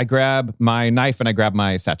that. I grab my knife and I grab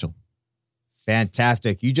my satchel.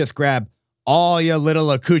 Fantastic. You just grab all your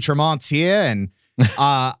little accoutrements here, and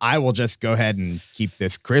I will just go ahead and keep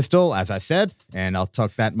this crystal, as I said, and I'll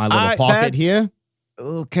tuck that in my little pocket here.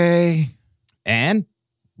 Okay. And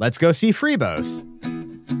let's go see Freebos.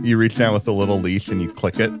 You reach down with a little leash and you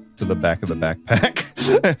click it to the back of the backpack.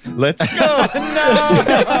 Let's go.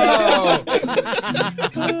 No.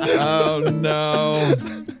 Oh, no.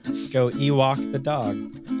 Go Ewok the dog.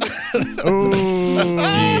 Ooh,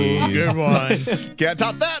 Jeez. good one. Can't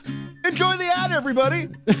top that. Enjoy the ad, everybody.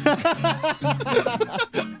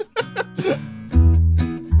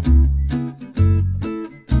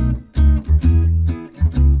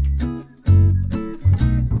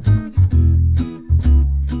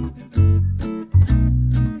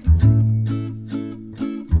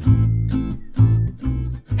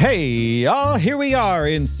 Hey, y'all, here we are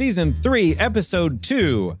in season 3, episode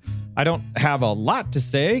 2. I don't have a lot to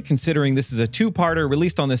say, considering this is a 2-parter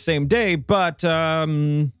released on the same day, but,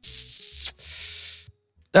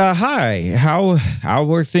 hi, how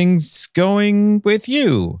are things going with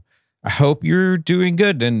you? I hope you're doing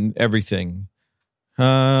good and everything.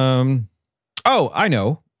 Oh, I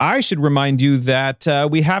know. I should remind you that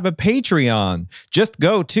we have a Patreon. Just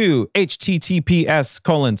go to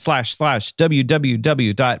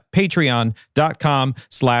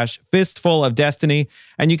https://www.patreon.com/fistfulofdestiny,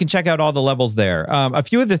 and you can check out all the levels there. A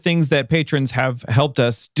few of the things that patrons have helped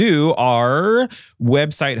us do are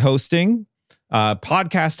website hosting,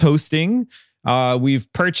 podcast hosting.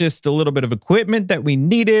 We've purchased a little bit of equipment that we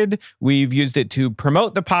needed. We've used it to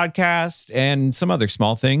promote the podcast and some other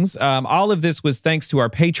small things. All of this was thanks to our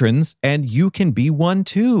patrons, and you can be one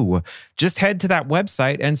too. Just head to that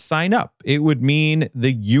website and sign up. It would mean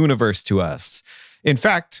the universe to us. In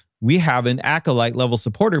fact, we have an Acolyte level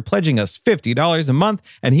supporter pledging us $50 a month,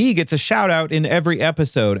 and he gets a shout out in every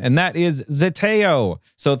episode, and that is Zeteo.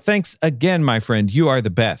 So thanks again, my friend. You are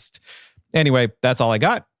the best. Anyway, that's all I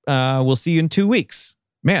got. We'll see you in 2 weeks.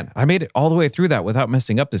 Man, I made it all the way through that without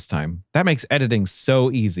messing up this time. That makes editing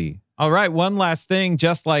so easy. All right, one last thing.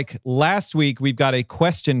 Just like last week, we've got a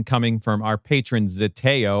question coming from our patron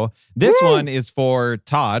Zeteo. This one is for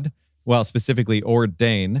Todd. Well, specifically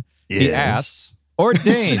Ordain. Yes. He asks,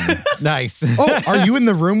 Ordain. Nice. Oh, are you in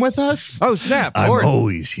the room with us? Oh, snap. I'm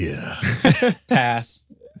always here. Pass.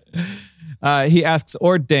 He asks,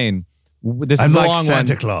 Ordain. This I'm is a like long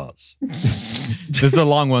Santa one. Claus. This is a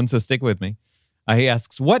long one, so stick with me. He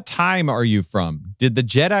asks, what time are you from? Did the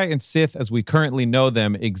Jedi and Sith as we currently know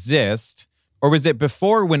them exist? Or was it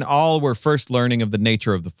before when all were first learning of the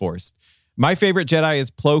nature of the Force? My favorite Jedi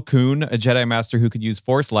is Plo Koon, a Jedi Master who could use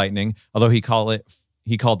Force lightning, although he called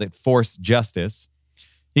it Force justice.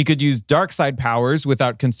 He could use dark side powers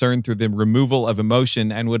without concern through the removal of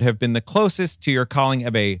emotion and would have been the closest to your calling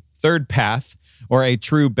of a third path or a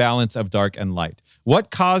true balance of dark and light.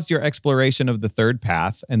 What caused your exploration of the third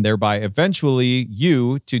path and thereby eventually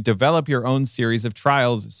you to develop your own series of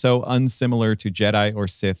trials so unsimilar to Jedi or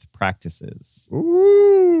Sith practices?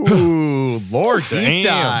 Ooh, Lord deep Damn.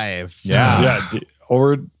 dive. Yeah.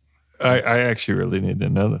 Or I actually really need to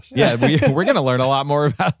know this. Yeah, we're going to learn a lot more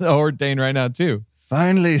about Ordain right now, too.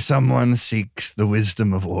 Finally, someone seeks the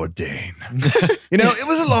wisdom of Ordain. It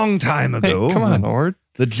was a long time ago. Hey, come on, Ord.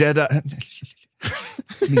 The Jedi.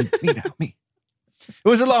 It's me now, me. It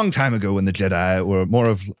was a long time ago when the Jedi were more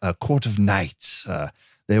of a court of knights.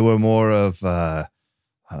 They were more of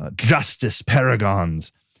justice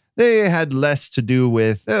paragons. They had less to do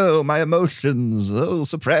with, my emotions,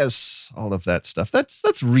 suppress, all of that stuff.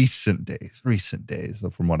 That's recent days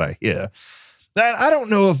from what I hear. And I don't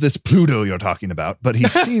know if this Pluto you're talking about, but he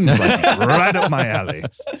seems like right up my alley.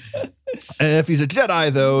 And if he's a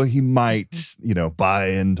Jedi, though, he might, buy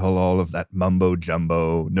into all of that mumbo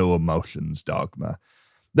jumbo, no emotions dogma.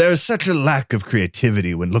 There's such a lack of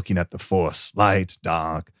creativity when looking at the Force, light,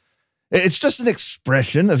 dark. It's just an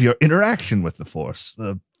expression of your interaction with the Force.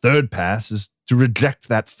 The third pass is to reject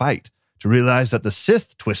that fight, to realize that the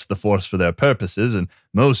Sith twist the Force for their purposes, and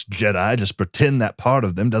most Jedi just pretend that part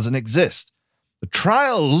of them doesn't exist. The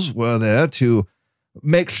trials were there to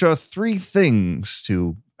make sure 3 things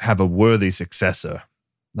to have a worthy successor.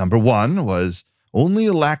 Number 1 was only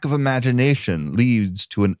a lack of imagination leads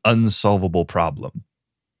to an unsolvable problem.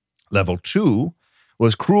 Level 2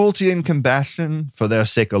 was cruelty and compassion for their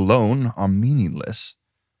sake alone are meaningless.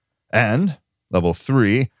 And level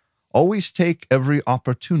 3, always take every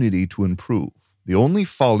opportunity to improve. The only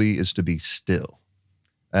folly is to be still.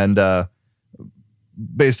 And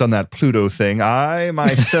based on that Pluto thing, I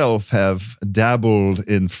myself have dabbled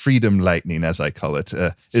in freedom lightning, as I call it.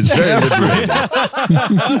 It's very liberating.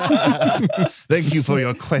 Thank you for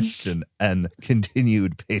your question and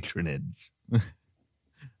continued patronage.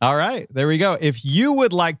 All right, there we go. If you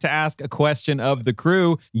would like to ask a question of the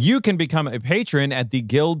crew, you can become a patron at the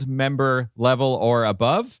guild member level or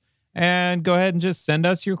above, and go ahead and just send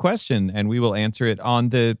us your question, and we will answer it on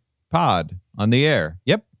the pod, on the air.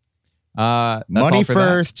 Yep. Money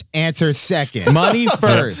first, answer second. Money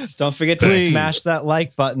first. Don't forget to smash that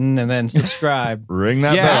like button and then subscribe. Ring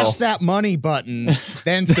that bell. Smash that money button,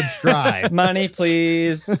 then subscribe. Money,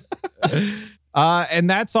 please. And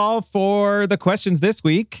that's all for the questions this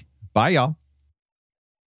week. Bye, y'all.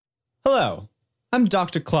 Hello, I'm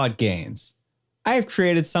Dr. Claude Gaines. I have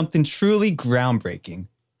created something truly groundbreaking,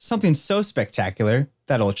 something so spectacular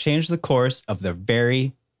that it'll change the course of the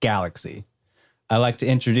very galaxy. I'd like to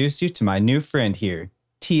introduce you to my new friend here,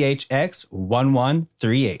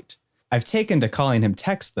 THX1138. I've taken to calling him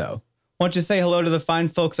Tex, though. Won't you say hello to the fine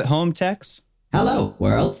folks at home, Tex? Hello,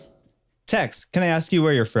 worlds. Tex, can I ask you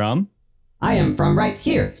where you're from? I am from right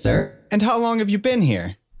here, sir. And how long have you been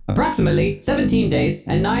here? Approximately 17 days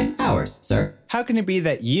and 9 hours, sir. How can it be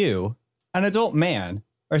that you, an adult man,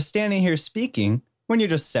 are standing here speaking when you're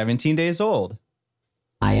just 17 days old?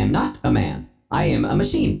 I am not a man. I am a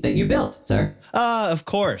machine that you built, sir. Ah, of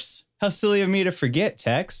course. How silly of me to forget,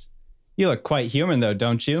 Tex. You look quite human, though,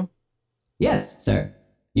 don't you? Yes, sir.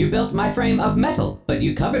 You built my frame of metal, but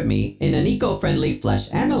you covered me in an eco-friendly flesh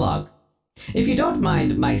analog. If you don't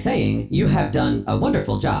mind my saying, you have done a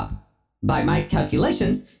wonderful job. By my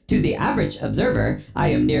calculations, to the average observer,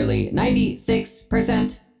 I am nearly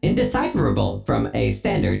 96% indecipherable from a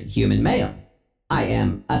standard human male. I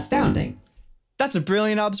am astounding. That's a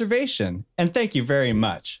brilliant observation, and thank you very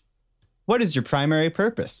much. What is your primary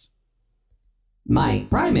purpose? My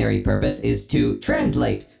primary purpose is to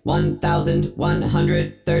translate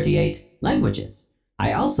 1,138 languages.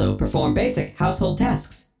 I also perform basic household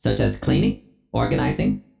tasks, such as cleaning,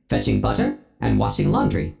 organizing, fetching butter, and washing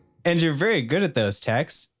laundry. And you're very good at those,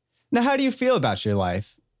 Tex. Now, how do you feel about your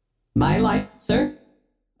life? My life, sir?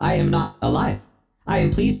 I am not alive. I am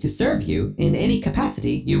pleased to serve you in any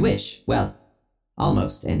capacity you wish. Well,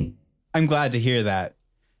 almost any. I'm glad to hear that.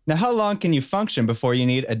 Now, how long can you function before you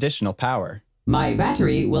need additional power? My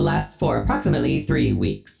battery will last for approximately 3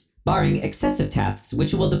 weeks, barring excessive tasks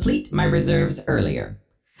which will deplete my reserves earlier.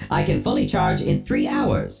 I can fully charge in 3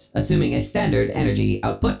 hours, assuming a standard energy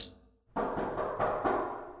output.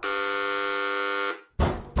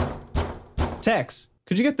 Tex,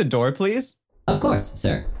 could you get the door, please? Of course,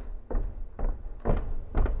 sir.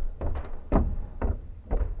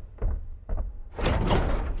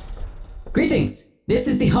 Greetings. This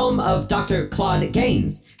is the home of Dr. Claude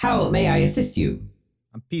Gaines. How may I assist you?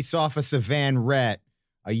 I'm Peace Officer Van Rett.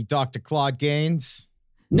 Are you Dr. Claude Gaines?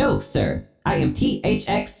 No, sir. I am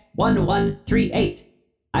THX1138.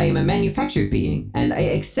 I am a manufactured being, and I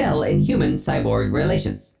excel in human-cyborg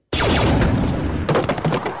relations.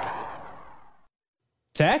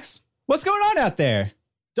 Tex, what's going on out there?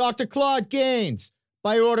 Dr. Claude Gaines,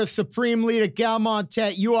 by order of Supreme Leader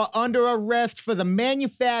Galmontet, you are under arrest for the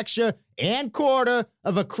manufacture and quarter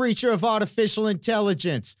of a creature of artificial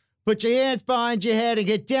intelligence. Put your hands behind your head and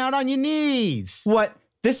get down on your knees. What?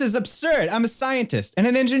 This is absurd. I'm a scientist and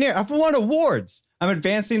an engineer. I've won awards. I'm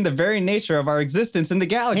advancing the very nature of our existence in the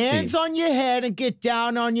galaxy. Hands on your head and get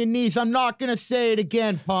down on your knees. I'm not going to say it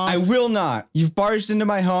again, punk. I will not. You've barged into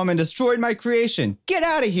my home and destroyed my creation. Get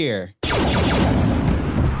out of here. I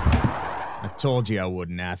told you I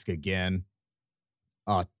wouldn't ask again.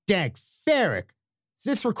 Oh, dang, Ferric. Is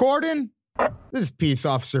this recording? This is Peace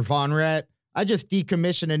Officer Von Rett. I just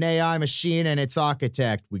decommissioned an AI machine and its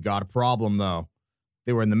architect. We got a problem, though.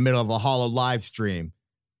 They were in the middle of a holo live stream.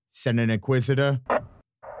 Send an Inquisitor.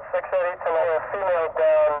 680 tonight, female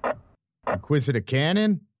down. Inquisitor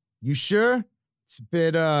Cannon? You sure? It's a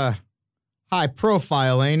bit, high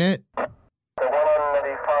profile, ain't it? The one on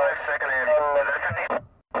 95, second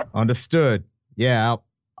hand. Understood. Yeah,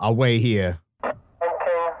 I'll wait here. Okay.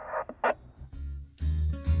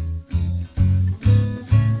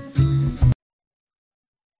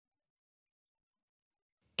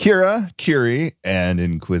 Kira, Kiri, and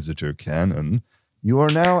Inquisitor Cannon, you are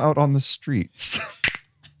now out on the streets.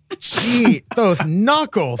 Gee, those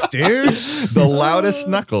knuckles, dude. The loudest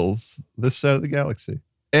knuckles this side of the galaxy.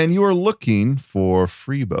 And you are looking for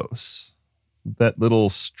Freebos, that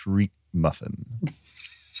little street muffin.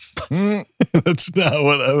 That's not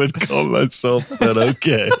what I would call myself, but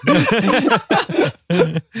okay.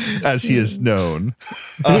 As he is known.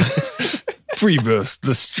 Freebos,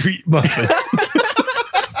 the street muffin.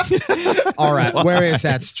 All right, where is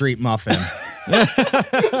that street muffin?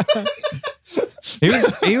 He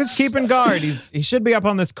was keeping guard. He should be up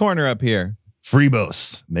on this corner up here.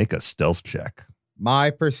 Freebos, make a stealth check.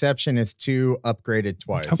 My perception is 2 upgraded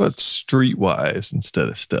twice. How about streetwise instead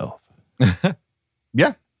of stealth?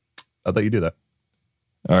 Yeah, I thought you do that.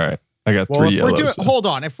 All right. I got well, 3 if yellows. we're doing, hold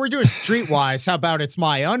on. If we're doing streetwise, how about it's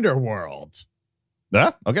my underworld?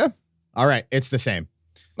 Yeah, okay. All right, it's the same.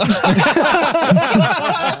 But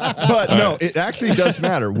no, it actually does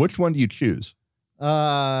matter. Which one do you choose?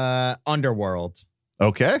 Underworld.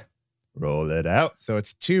 Okay. Roll it out. So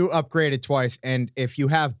it's 2 upgraded twice, and if you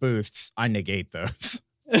have boosts, I negate those.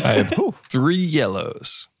 I have 3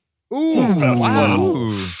 yellows. Ooh, wow.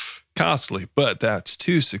 Ooh. Costly, but that's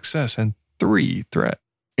 2 success and 3 threat.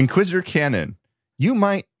 Inquisitor Cannon, you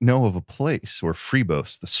might know of a place where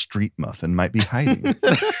Freebos, the street muffin, might be hiding.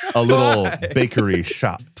 A little bakery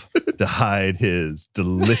shop to hide his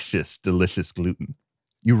delicious, delicious gluten.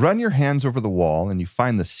 You run your hands over the wall and you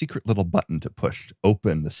find the secret little button to push to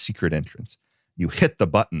open the secret entrance. You hit the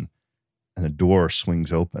button and a door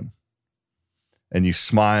swings open. And you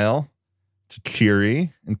smile to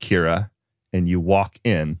Kiri and Kira and you walk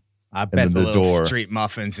in. I bet then the the little door- street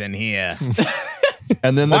muffin's in here.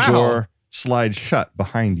 And then the Wow. door slides shut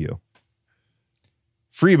behind you.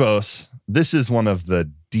 Freebos, this is one of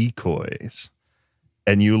the decoys.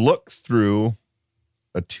 And you look through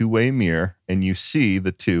a 2-way mirror and you see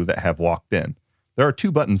the 2 that have walked in. There are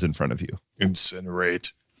 2 buttons in front of you.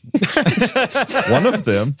 Incinerate. One of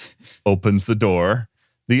them opens the door.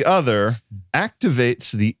 The other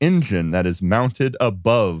activates the engine that is mounted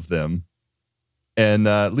above them and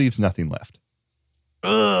leaves nothing left.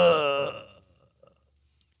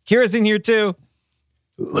 Kira's in here too.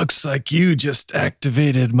 Looks like you just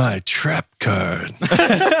activated my trap card.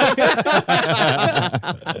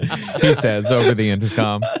 He says over the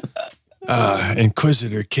intercom.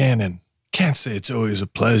 Inquisitor Cannon. Can't say it's always a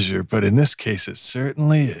pleasure, but in this case, it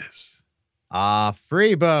certainly is.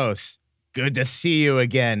 Freebos. Good to see you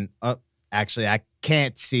again. Actually, I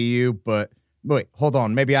can't see you, but wait, hold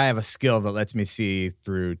on. Maybe I have a skill that lets me see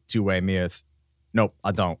through 2-way mirrors. Nope,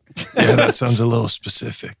 I don't. Yeah, that sounds a little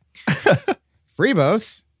specific.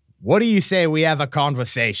 Freebos, what do you say we have a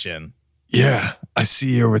conversation? Yeah, I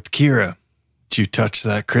see you're with Kira. Did you touch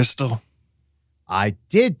that crystal? I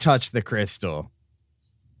did touch the crystal.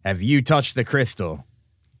 Have you touched the crystal?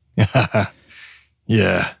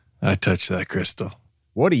 Yeah, I touched that crystal.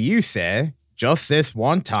 What do you say? Just this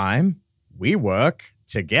one time, we work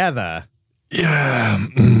together. Yeah,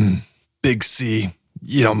 Big C.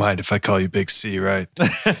 You don't mind if I call you Big C, right?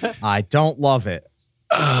 I don't love it.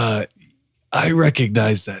 I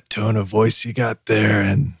recognize that tone of voice you got there,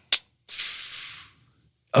 and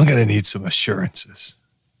I'm going to need some assurances.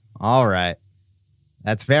 All right.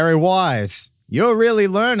 That's very wise. You're really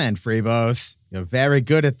learning, Freebos. You're very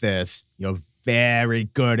good at this. You're very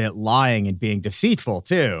good at lying and being deceitful,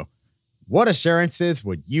 too. What assurances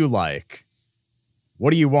would you like?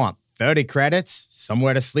 What do you want? 30 credits?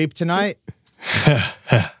 Somewhere to sleep tonight?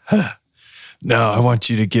 No, I want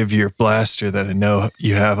you to give your blaster that I know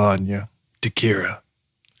you have on you to Kira.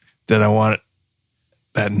 Then I want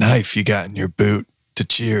that knife you got in your boot to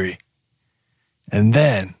Cheery. And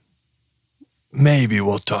then maybe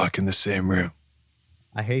we'll talk in the same room.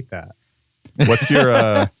 I hate that. What's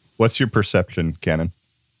What's your perception, Cannon?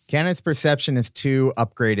 Cannon's perception is 2,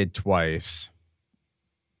 upgraded twice.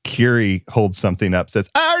 Curie holds something up,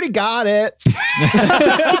 says, I already got it.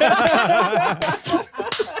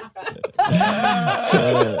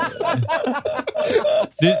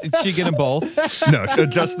 Did she get them both? No,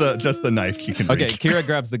 just the knife she can Okay, reach. Kira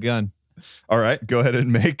grabs the gun. All right, go ahead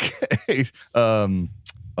and make a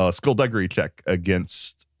skullduggery check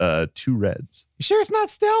against 2 reds. You sure it's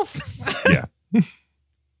not stealth? Yeah.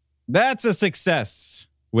 That's a success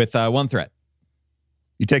with 1 threat.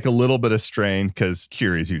 You take a little bit of strain because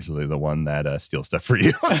Curie's usually the one that steals stuff for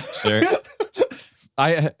you. Sure.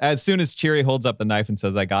 As soon as Cheery holds up the knife and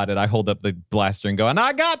says, I got it, I hold up the blaster and go, and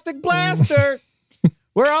I got the blaster.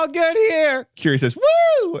 We're all good here. Curie says,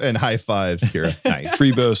 woo, and high fives Kira. Nice.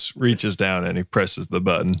 Freebos reaches down and he presses the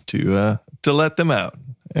button to let them out.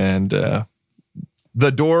 And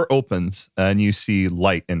The door opens and you see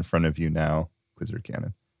light in front of you now, Quizzer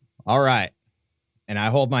Cannon. All right. And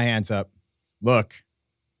I hold my hands up. Look,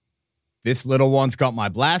 this little one's got my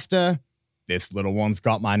blaster. This little one's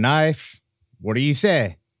got my knife. What do you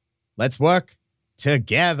say? Let's work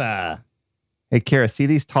together. Hey, Kira, see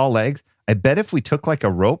these tall legs? I bet if we took like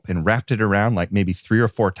a rope and wrapped it around like maybe 3 or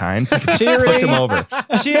 4 times, we could push Cheery, him over.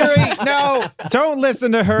 Cheery, no, don't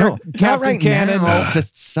listen to her, No, Captain not right Cannon. now,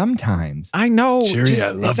 just sometimes. I know. Jerry, just-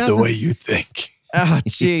 I it love the doesn't- way you think. Oh,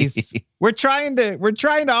 jeez. We're trying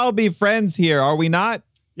to all be friends here, are we not?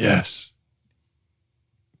 Yes.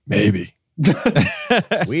 Maybe.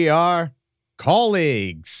 We are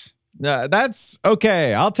colleagues. That's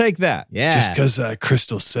okay. I'll take that. Yeah. Just because that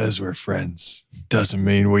crystal says we're friends doesn't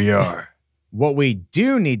mean we are. What we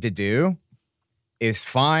do need to do is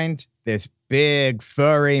find this big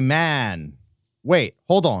furry man. Wait,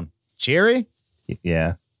 hold on. Cheery?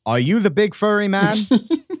 Yeah. Are you the big furry man?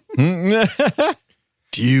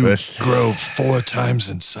 Do you Wish- grow 4 times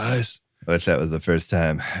in size? I wish that was the first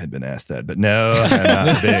time I'd been asked that, but no, I'm not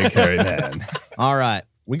a big hairy man. All right.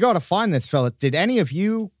 We got to find this fella. Did any of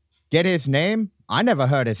you get his name? I never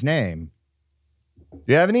heard his name. Do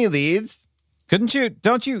you have any leads?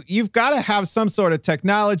 You've got to have some sort of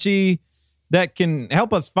technology that can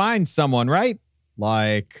help us find someone, right?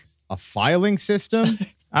 Like a filing system?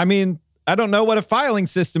 I mean, I don't know what a filing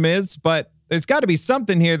system is, but there's got to be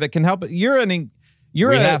something here that can help. We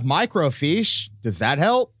have microfiche. Does that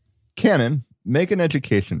help? Cannon, make an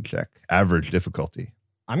education check. Average difficulty.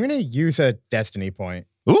 I'm going to use a destiny point.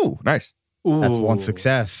 Ooh, nice. That's 1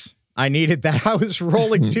 success. I needed that. I was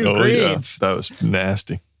rolling 2 Oh, yeah. greens. That was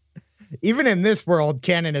nasty. Even in this world,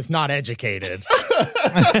 Cannon is not educated.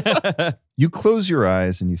 You close your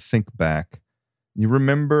eyes and you think back. You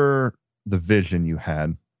remember the vision you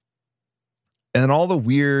had and all the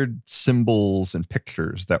weird symbols and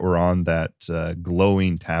pictures that were on that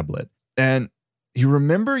glowing tablet. And you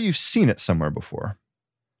remember you've seen it somewhere before.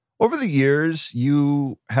 Over the years,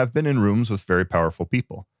 you have been in rooms with very powerful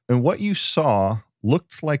people. And what you saw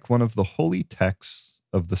looked like one of the holy texts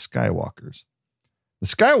of the Skywalkers. The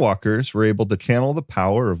Skywalkers were able to channel the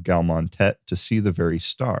power of Galmontet to see the very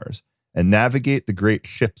stars and navigate the great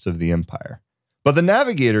ships of the Empire. But the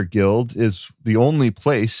Navigator Guild is the only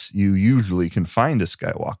place you usually can find a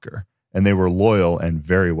Skywalker, and they were loyal and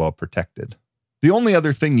very well protected. The only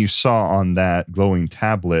other thing you saw on that glowing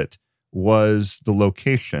tablet was the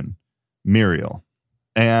location, Muriel,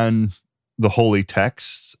 and the holy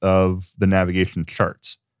texts of the navigation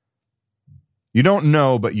charts. You don't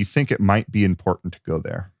know, but you think it might be important to go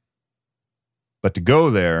there. But to go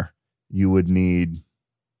there, you would need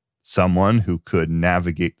someone who could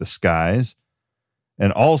navigate the skies,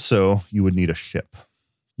 and also you would need a ship.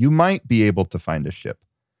 You might be able to find a ship,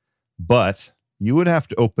 but you would have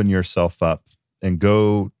to open yourself up and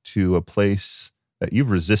go to a place that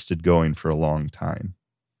you've resisted going for a long time.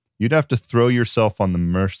 You'd have to throw yourself on the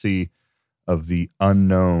mercy of the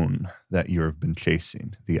unknown that you have been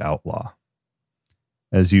chasing, the outlaw.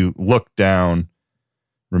 As you look down,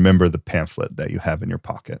 remember the pamphlet that you have in your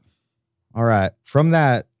pocket. All right. From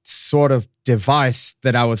that sort of device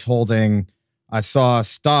that I was holding, I saw a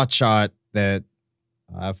star chart that,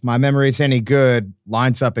 if my memory is any good,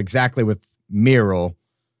 lines up exactly with Muriel.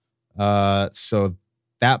 So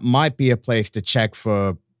that might be a place to check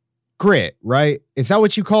for Grit, right? Is that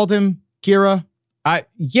what you called him, Kira?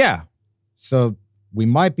 Yeah. So we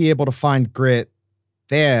might be able to find Grit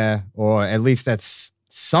there, or at least that's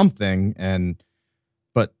something.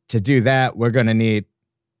 But to do that, we're gonna need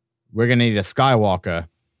a Skywalker,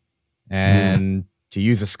 and to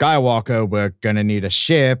use a Skywalker, we're gonna need a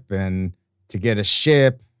ship, and to get a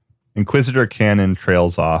ship, Inquisitor Cannon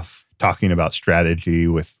trails off, talking about strategy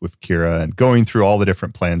with Kira and going through all the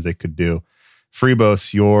different plans they could do.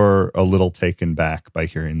 Freebos, you're a little taken back by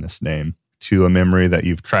hearing this name to a memory that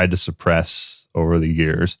you've tried to suppress over the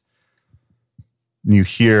years. You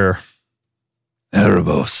hear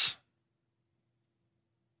Erebos.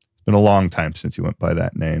 It's been a long time since you went by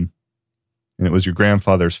that name. And it was your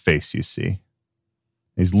grandfather's face you see.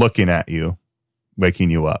 He's looking at you,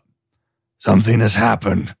 waking you up. Something has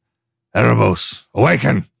happened. Erebos,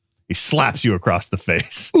 awaken. He slaps you across the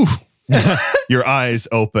face. Your eyes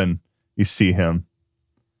open. You see him.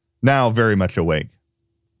 Now very much awake.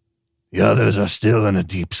 The others are still in a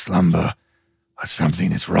deep slumber, but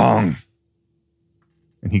something is wrong.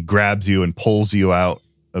 And he grabs you and pulls you out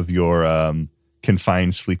of your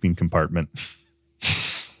confined sleeping compartment.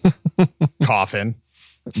 Coffin.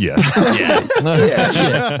 Yeah.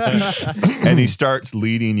 And he starts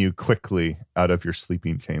leading you quickly out of your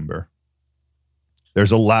sleeping chamber.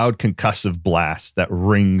 There's a loud concussive blast that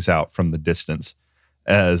rings out from the distance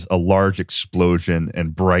as a large explosion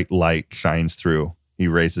and bright light shines through. He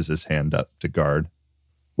raises his hand up to guard.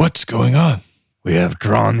 What's going on? We have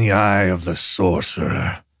drawn the eye of the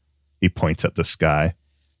sorcerer. He points at the sky.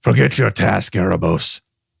 Forget your task, Erebos.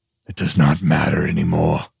 It does not matter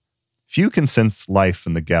anymore. Few can sense life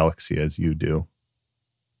in the galaxy as you do.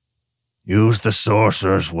 Use the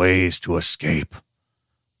sorcerer's ways to escape.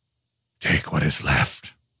 Take what is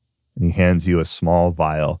left. And he hands you a small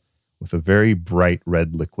vial with a very bright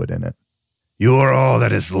red liquid in it. You are all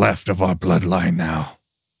that is left of our bloodline now.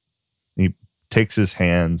 He takes his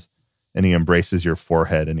hands and he embraces your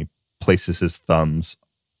forehead and he places his thumbs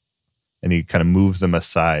and he kind of moves them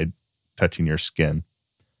aside, touching your skin.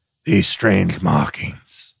 These strange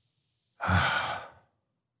markings.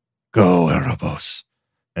 Go, Erebos.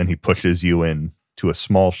 And he pushes you in to a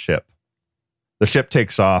small ship. The ship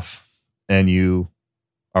takes off and you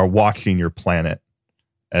are watching your planet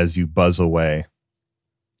as you buzz away.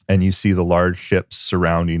 And you see the large ships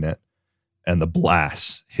surrounding it and the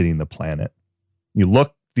blasts hitting the planet. You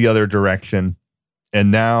look the other direction, and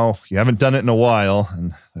now you haven't done it in a while,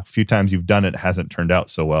 and a few times you've done it, it hasn't turned out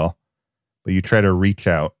so well. But you try to reach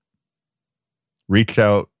out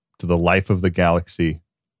to the life of the galaxy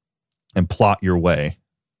and plot your way.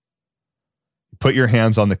 You put your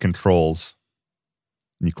hands on the controls,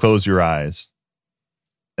 and you close your eyes,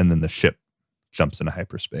 and then the ship jumps into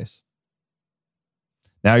hyperspace.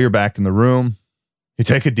 Now you're back in the room. You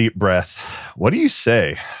take a deep breath. What do you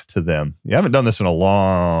say to them? You haven't done this in a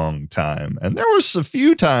long time. And there was a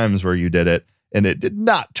few times where you did it, and it did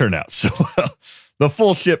not turn out so well. The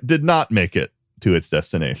full ship did not make it to its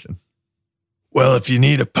destination. Well, if you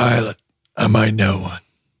need a pilot, I might know one.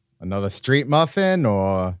 Another street muffin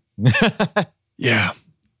or... Yeah,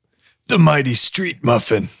 the mighty street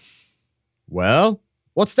muffin. Well,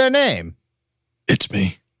 what's their name? It's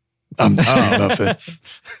me. I'm the street muffin.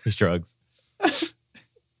 He shrugs.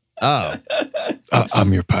 Oh.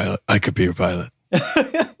 I'm your pilot. I could be your pilot. Do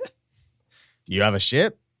you have a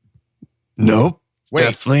ship? Nope. Wait.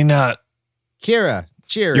 Definitely not. Kira,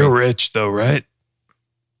 Cheery. You're rich though, right?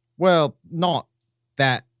 Well, not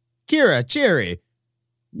that. Kira, Cheery.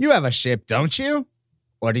 You have a ship, don't you?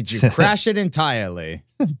 Or did you crash it entirely?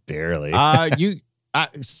 Barely.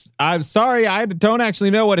 I'm sorry, I don't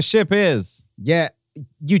actually know what a ship is. Yeah,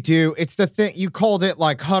 you do. It's the thing. You called it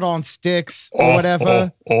like Hut on Sticks or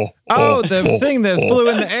whatever. The thing that flew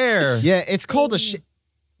in the air. Yeah, it's called a ship.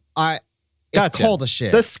 It's Gotcha. called a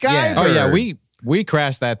ship. The Sky Yeah. Oh yeah, we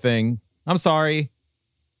crashed that thing. I'm sorry.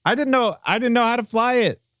 I didn't know how to fly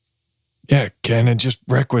it. Yeah, Cannon just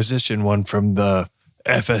requisition one from the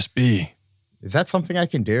FSB. Is that something I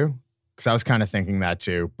can do? Because I was kind of thinking that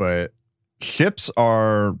too, but... Ships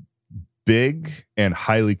are big and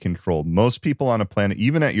highly controlled. Most people on a planet,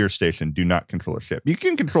 even at your station, do not control a ship. You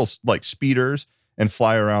can control like speeders and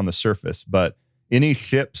fly around the surface, but any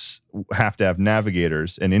ships have to have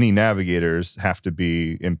navigators, and any navigators have to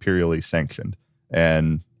be imperially sanctioned.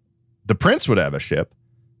 And the prince would have a ship,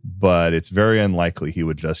 but it's very unlikely he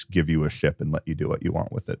would just give you a ship and let you do what you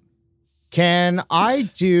want with it. Can I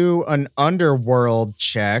do an underworld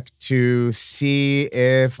check to see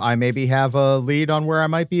if I maybe have a lead on where I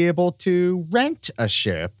might be able to rent a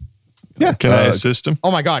ship? Yeah. Can I assist him?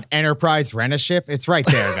 Oh my God, Enterprise rent a ship? It's right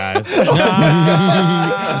there, guys.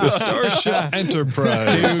 The Starship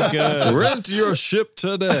Enterprise. Too good. Rent your ship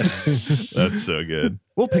today. That's so good.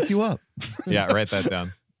 We'll pick you up. Yeah, write that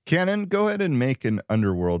down. Cannon, go ahead and make an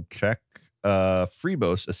underworld check.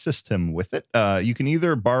 Freebos, assist him with it. You can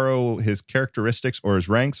either borrow his characteristics or his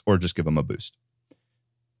ranks or just give him a boost.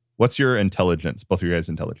 What's your intelligence? Both of your guys'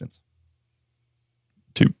 intelligence.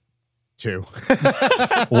 2.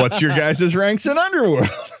 What's your guys' ranks in underworld?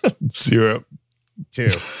 0. 2.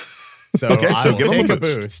 So Okay, I so will give him take a a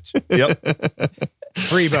boost. boost. Yep.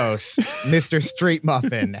 Freebos, Mr. Street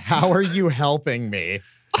Muffin, how are you helping me?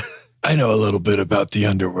 I know a little bit about the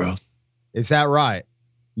underworld. Is that right?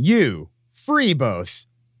 You, Freebos,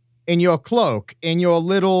 in your cloak, in your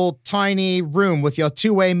little tiny room with your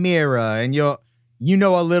two-way mirror, and you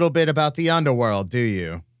know a little bit about the underworld, do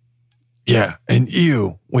you? Yeah, and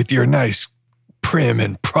you, with your nice, prim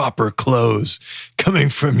and proper clothes coming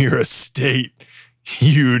from your estate,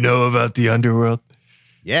 you know about the underworld?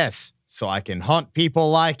 Yes, so I can hunt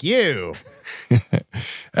people like you.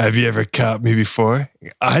 Have you ever caught me before?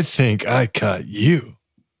 I think I caught you.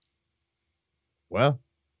 Well,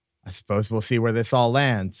 I suppose we'll see where this all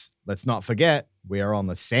lands. Let's not forget, we are on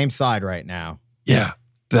the same side right now. Yeah,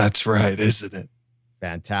 that's right, isn't it?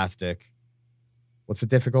 Fantastic. What's the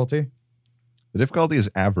difficulty? The difficulty is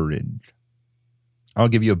average. I'll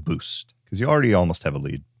give you a boost because you already almost have a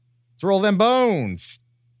lead. Let's roll them bones.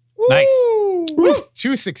 Nice. Woo!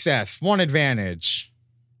 2 success, 1 advantage.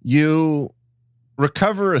 You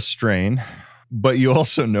recover a strain, but you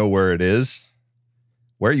also know where it is,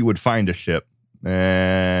 where you would find a ship,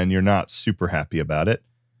 and you're not super happy about it.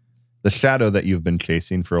 The shadow that you've been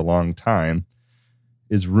chasing for a long time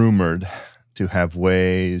is rumored to have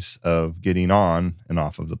ways of getting on and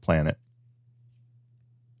off of the planet.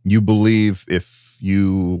 You believe if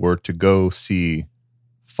you were to go see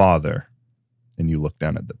Father, and you look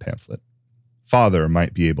down at the pamphlet, Father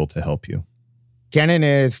might be able to help you. Kenan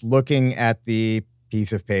is looking at the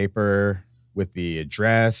piece of paper with the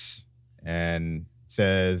address and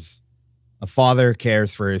says, a father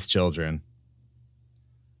cares for his children.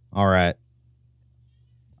 All right.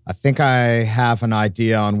 I think I have an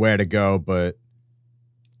idea on where to go, but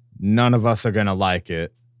none of us are going to like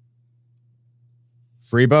it.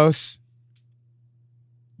 Freebos,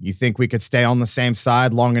 you think we could stay on the same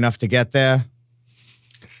side long enough to get there?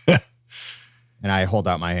 And I hold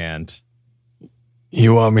out my hand.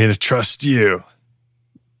 You want me to trust you?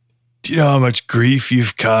 Do you know how much grief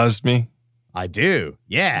you've caused me? I do.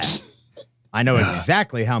 Yeah. I know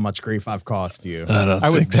exactly how much grief I've caused you. I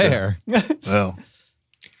was there. Well,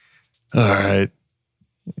 all right.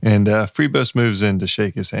 And Freebos moves in to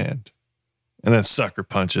shake his hand. And then sucker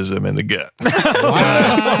punches him in the gut.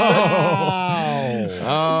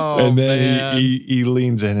 Wow. And then he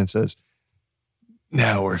leans in and says,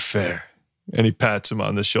 now we're fair. And he pats him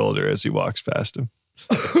on the shoulder as he walks past him.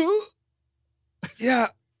 Yeah,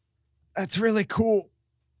 that's really cool.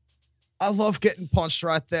 I love getting punched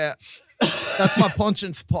right there. That's my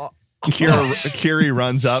punching spot. Kiri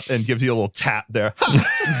runs up and gives you a little tap there.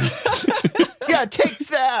 Yeah, take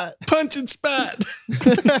that. Punch and spat.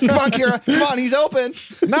 Come on, Kira. Come on, he's open.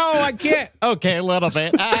 No, I can't. Okay, a little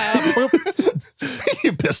bit.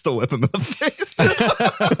 You pistol whip him in the face.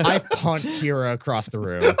 I punt Kira across the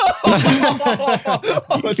room.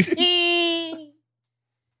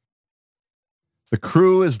 The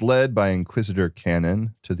crew is led by Inquisitor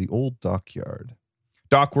Cannon to the old dockyard.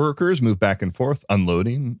 Dock workers move back and forth,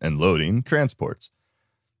 unloading and loading transports.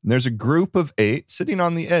 And there's a group of 8 sitting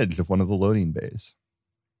on the edge of one of the loading bays.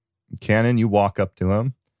 Cannon, you walk up to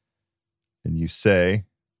him and you say,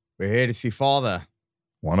 We're here to see Father.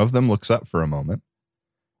 One of them looks up for a moment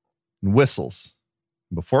and whistles.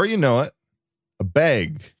 Before you know it, a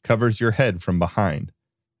bag covers your head from behind,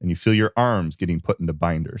 and you feel your arms getting put into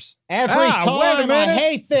binders. Every time I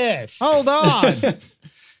hate this. Hold on.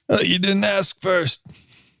 Oh, you didn't ask first.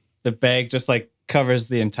 The bag just like covers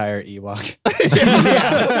the entire Ewok.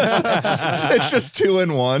 It's just 2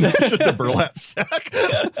 in 1. It's just a burlap sack.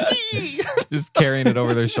 Just carrying it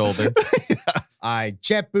over their shoulder. I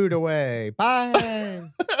jet boot away. Bye.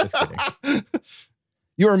 Just kidding.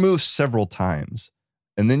 You are moved several times,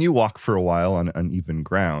 and then you walk for a while on uneven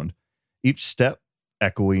ground, each step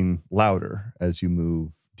echoing louder as you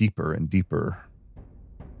move deeper and deeper.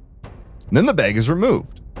 And then the bag is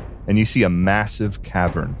removed, and you see a massive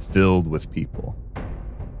cavern filled with people.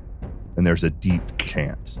 And there's a deep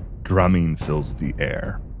chant. Drumming fills the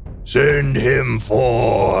air. Send him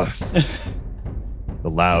forth! The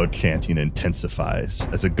loud chanting intensifies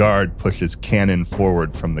as a guard pushes Cannon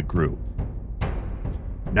forward from the group.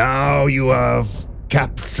 Now you have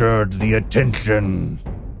captured the attention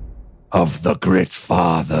of the Great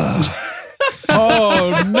Father.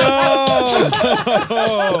 Oh, no.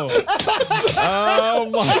 Oh,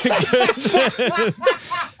 my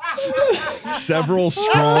goodness. Several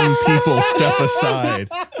strong people step aside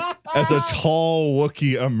as a tall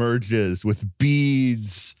Wookiee emerges with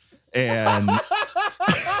beads and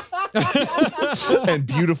and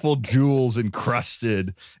beautiful jewels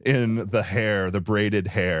encrusted in the hair, the braided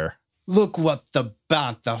hair. Look what the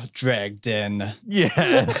Bantha dragged in.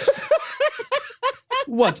 Yes.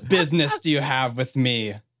 What business do you have with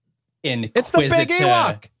me, Inquisitor It's the big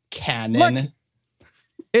Ewok. Cannon?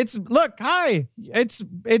 Look, hi.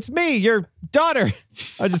 It's me, your daughter.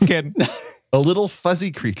 I'm just kidding. A little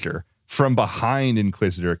fuzzy creature from behind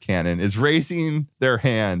Inquisitor Cannon is raising their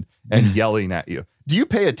hand and yelling at you. Do you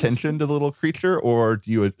pay attention to the little creature, or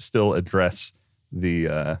do you still address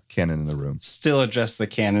the cannon in the room? Still address the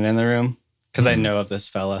cannon in the room, because I know of this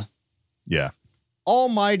fella. Yeah.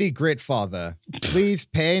 Almighty Gritfather, please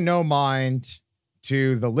pay no mind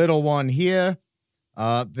to the little one here.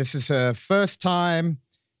 This is her first time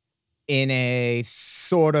in a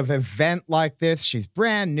sort of event like this. She's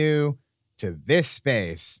brand new to this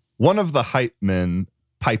space. One of the hype men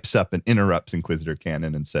pipes up and interrupts Inquisitor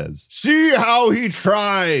Cannon and says, "See how he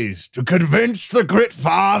tries to convince the Grit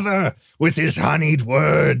Father with his honeyed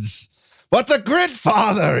words. But the Grit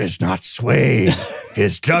Father is not swayed.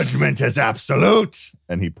 His judgment is absolute."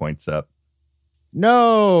 And he points up.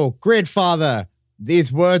 No, Gritfather,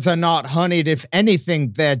 these words are not honeyed. If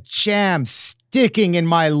anything, they're jam sticking in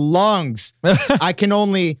my lungs. I can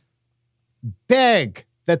only beg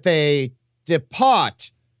that they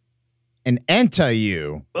depart and enter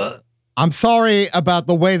you. I'm sorry about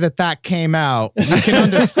the way that came out. You can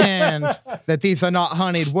understand that these are not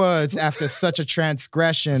honeyed words after such a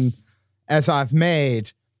transgression as I've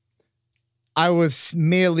made. I was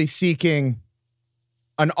merely seeking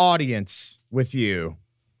an audience with you.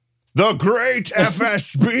 The great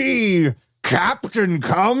FSB captain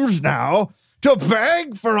comes now to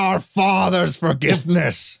beg for our father's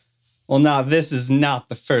forgiveness. Well, now, this is not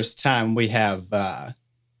the first time we have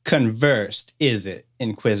conversed, is it,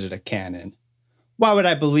 Inquisitor Cannon? Why would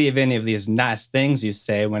I believe any of these nice things you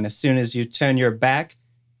say when as soon as you turn your back,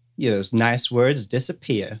 those nice words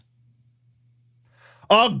disappear?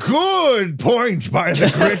 A good point by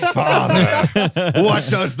the Grit Father. What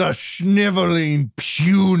does the sniveling,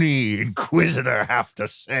 puny Inquisitor have to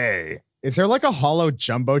say? Is there like a hollow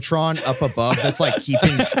jumbotron up above that's like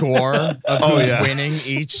keeping score of who's winning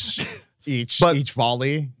each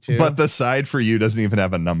volley too? But the side for you doesn't even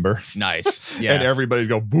have a number. Nice. Yeah. And everybody's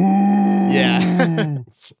go, boo. Yeah.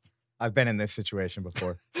 I've been in this situation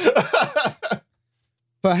before.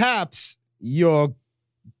 Perhaps your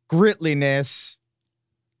gritliness.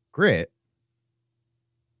 Grit?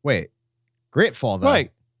 Wait. Gritfather?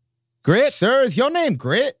 Wait. Grit? Sir, is your name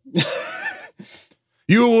Grit?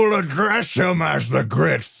 You will address him as the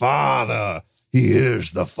Grit Father. He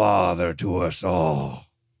is the father to us all.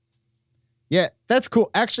 Yeah, that's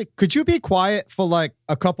cool. Actually, could you be quiet for like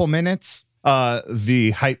a couple minutes?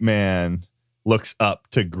 The hype man looks up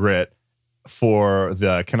to Grit for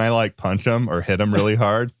the, can I like punch him or hit him really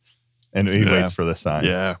hard? And he waits for the sign.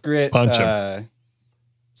 Yeah. Grit Punch him.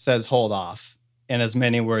 says hold off in as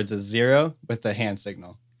many words as 0 with the hand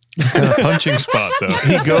signal. He's got a punching spot, though.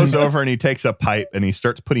 He goes over and he takes a pipe and he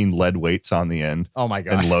starts putting lead weights on the end. Oh my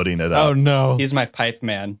gosh. And loading it up. Oh, no. He's my pipe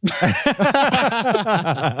man.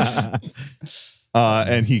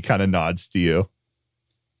 And he kind of nods to you.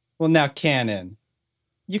 Well, now, Cannon,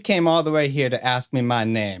 you came all the way here to ask me my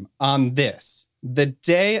name on this, the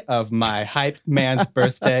day of my hype man's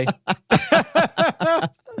birthday.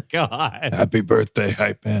 God. Happy birthday,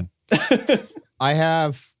 hype man. I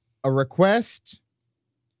have a request.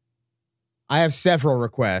 I have several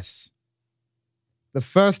requests. The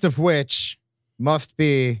first of which must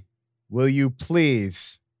be, will you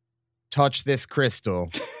please touch this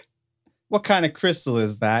crystal? What kind of crystal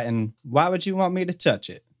is that, and why would you want me to touch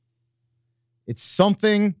it? It's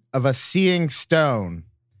something of a seeing stone,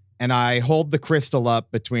 and I hold the crystal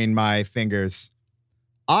up between my fingers.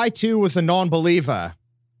 I, too, was a non-believer.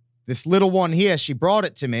 This little one here, she brought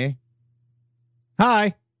it to me.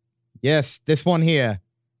 Hi. Yes, this one here.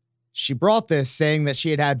 She brought this saying that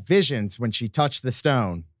she had had visions when she touched the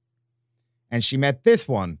stone. And she met this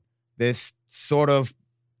one, this sort of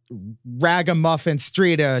ragamuffin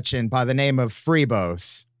street urchin by the name of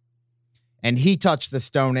Freebos. And he touched the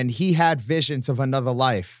stone and he had visions of another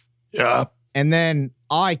life. Yeah. And then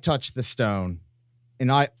I touched the stone and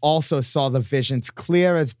I also saw the visions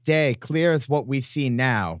clear as day, clear as what we see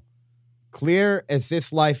now, clear as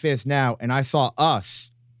this life is now. And I saw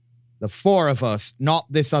us, the 4 of us, not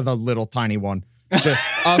this other little tiny one, just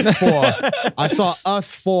us 4. I saw us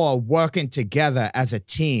 4 working together as a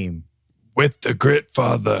team. With the Grit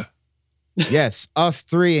Father. Yes, us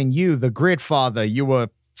 3 and you, the Grit Father, you were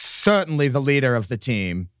certainly the leader of the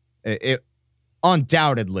team. It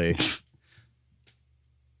undoubtedly.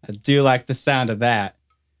 I do like the sound of that.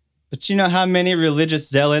 But you know how many religious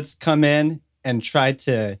zealots come in and try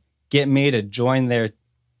to get me to join their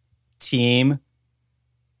team?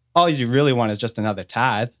 All you really want is just another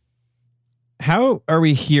tithe. How are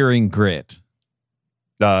we hearing Grit?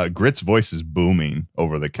 Grit's voice is booming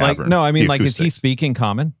over the cavern. Like, no, I mean, The like, is he acoustics. speaking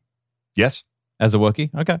common Yes. as a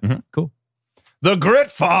Wookiee? Okay, Mhm. cool. The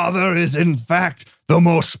Grit Father is, in fact, the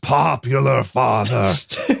most popular father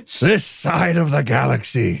this side of the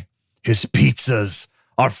galaxy. His pizzas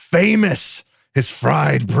are famous. His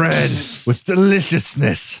fried bread with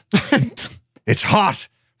deliciousness. It's hot,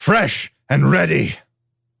 fresh, and ready.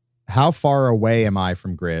 How far away am I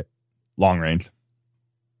from Grit? Long range.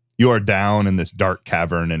 You are down in this dark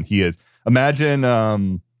cavern, and he is. Imagine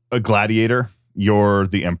a gladiator. You're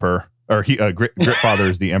the emperor, or Grit Father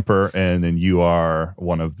is the emperor, and then you are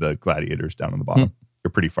one of the gladiators down on the bottom.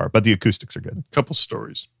 You're pretty far, but the acoustics are good. Couple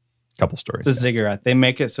stories. Couple stories. It's a ziggurat. They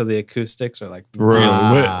make it so the acoustics are like Throw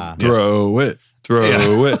Ah. it. Throw it.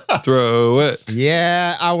 Throw it. Throw it.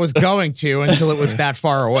 Yeah, I was going to until it was that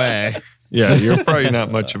far away. Yeah, you're probably not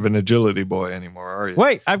much of an agility boy anymore, are you?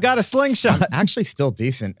 Wait, I've got a slingshot. Actually, still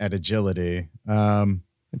decent at agility. I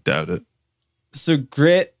doubt it. So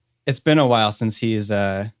Grit, it's been a while since he's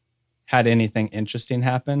had anything interesting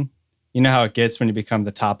happen. You know how it gets when you become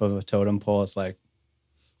the top of a totem pole. It's like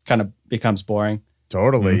kind of becomes boring.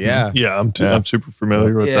 Totally, yeah. Yeah, I'm super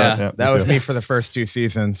familiar with Yeah. that. That was me for the first 2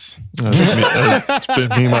 seasons. It's been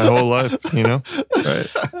me my whole life, you know? Right.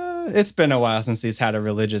 It's been a while since he's had a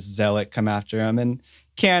religious zealot come after him. And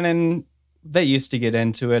canon, they used to get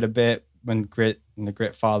into it a bit when Grit and the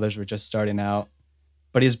Grit Fathers were just starting out.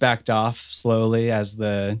 But he's backed off slowly as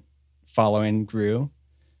the following grew.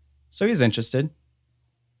 So he's interested.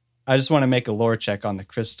 I just want to make a lore check on the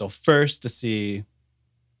crystal first to see.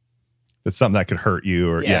 It's something that could hurt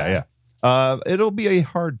you, or Yeah. it'll be a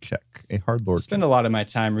hard check, a hard lore I spend check. a lot of my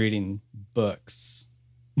time reading books.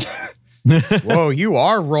 Whoa, you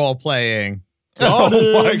are role playing. Oh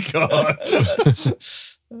my god!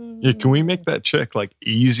 Yeah, can we make that check like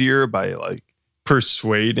easier by like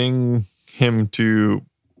persuading him to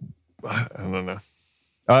I don't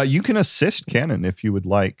know. You can assist Cannon if you would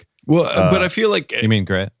like. Well, but I feel like You mean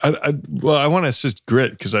Grit? I want to assist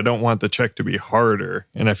Grit because I don't want the check to be harder,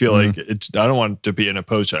 and I feel like I don't want it to be an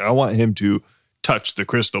opposed check. I want him to touch the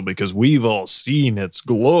crystal because we've all seen its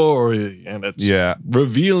glory and its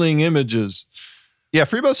revealing images. Yeah,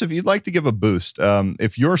 Freebos, if you'd like to give a boost,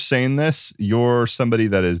 if you're saying this, you're somebody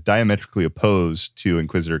that is diametrically opposed to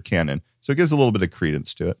Inquisitor Cannon, so it gives a little bit of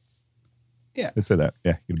credence to it. Yeah. I'd say that.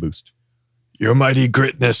 Yeah, get a boost. Your mighty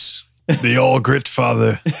Gritness, the all Grit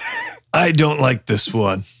Father. I don't like this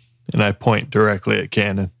one. And I point directly at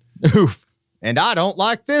Cannon. Oof. And I don't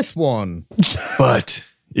like this one. But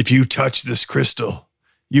if you touch this crystal,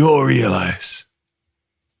 you'll realize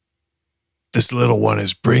this little one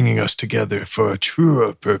is bringing us together for a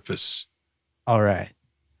truer purpose. All right.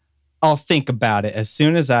 I'll think about it as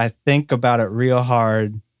soon as I think about it real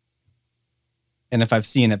hard. And if I've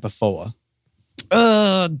seen it before.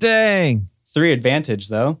 Oh, dang. 3 advantage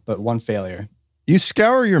though, but 1 failure. You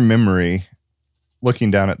scour your memory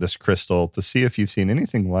looking down at this crystal to see if you've seen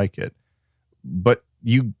anything like it, but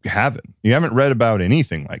you haven't. You haven't read about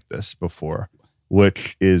anything like this before,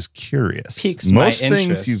 which is curious. Piques my Most things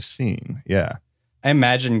interest. you've seen, yeah. I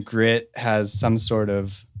imagine Grit has some sort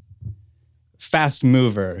of fast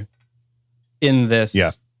mover in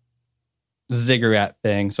this ziggurat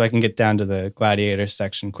thing, so I can get down to the gladiator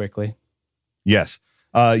section quickly. Yes.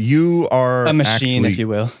 You are A machine, actually- if you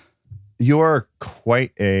will. You are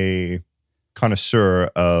quite a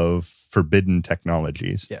connoisseur of forbidden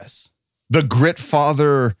technologies. Yes. The Grit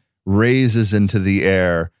Father raises into the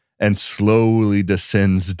air and slowly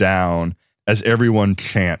descends down as everyone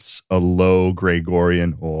chants a low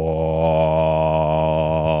Gregorian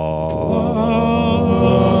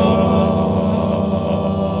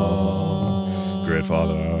Grit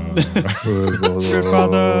Father. Grit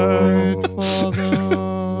Father.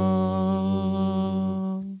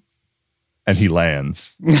 And he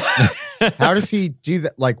lands. How does he do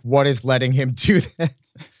that? Like, what is letting him do that?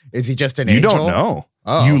 Is he just an You angel? don't know.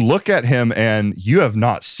 Oh. You look at him and you have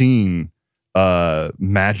not seen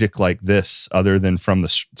magic like this other than from the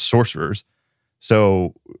sorcerers.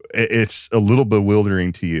 So it's a little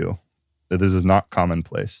bewildering to you that this is not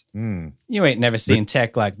commonplace. You ain't never seen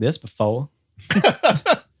tech like this before.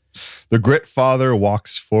 The Grit Father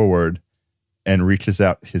walks forward and reaches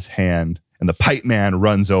out his hand, and the pipe man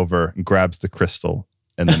runs over and grabs the crystal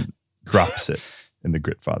and then drops it in the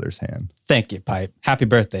Grit Father's hand. Thank you, Pipe. Happy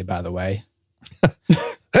birthday, by the way.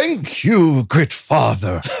 Thank you, Grit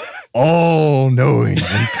Father, all knowing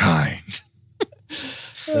and kind.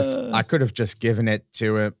 I could have just given it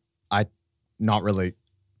to him. Not really.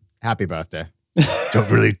 Happy birthday.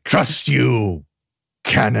 Don't really trust you,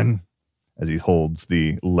 Cannon, as he holds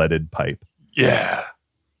the leaded pipe. Yeah.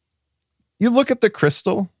 You look at the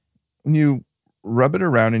crystal and you rub it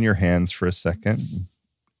around in your hands for a second,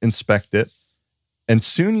 inspect it, and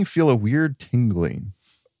soon you feel a weird tingling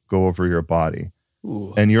go over your body.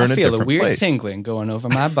 Ooh, And you're in I a feel a different weird place. tingling going over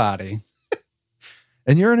my body.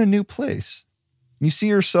 And you're in a new place. You see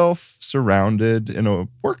yourself surrounded in a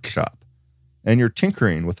workshop, and you're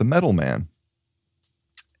tinkering with a metal man.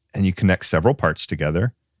 And you connect several parts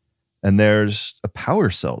together, and there's a power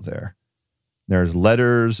cell there. There's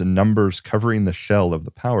letters and numbers covering the shell of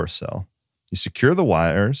the power cell. You secure the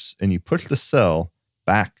wires, and you push the cell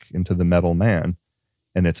back into the metal man,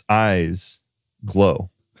 and its eyes glow.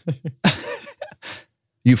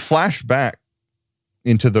 You flash back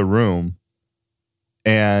into the room,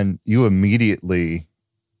 and you immediately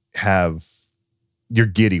you're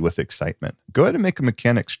giddy with excitement. Go ahead and make a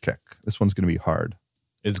mechanics check. This one's going to be hard.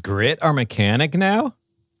 Is Grit our mechanic now?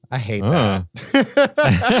 I hate Oh. that.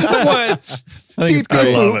 What? I think it's I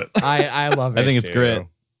great. love it. I love it. I think it's too. Grit.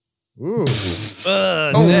 Ooh.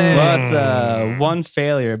 Well, it's 1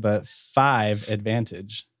 failure, but 5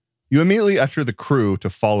 advantage. You immediately usher the crew to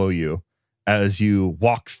follow you as you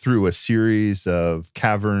walk through a series of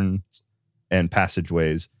caverns and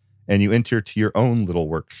passageways, and you enter to your own little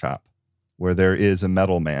workshop where there is a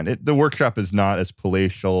metal man. The workshop is not as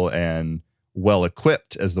palatial and well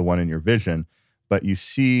equipped as the one in your vision, but you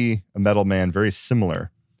see a metal man very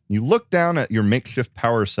similar. You look down at your makeshift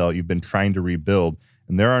power cell you've been trying to rebuild,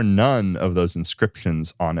 and there are none of those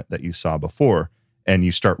inscriptions on it that you saw before. And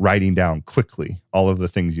you start writing down quickly all of the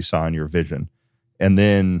things you saw in your vision, and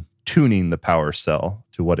then tuning the power cell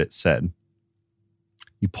to what it said.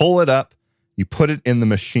 You pull it up, you put it in the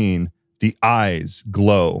machine, the eyes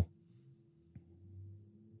glow,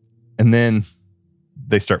 and then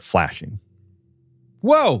they start flashing.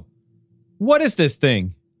 Whoa. What is this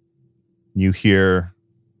thing? You hear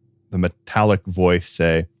the metallic voice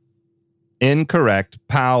say, "Incorrect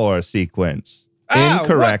power sequence. Ah,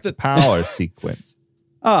 Incorrect what the- power sequence."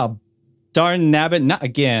 Oh, darn nabbit, not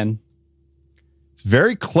again. It's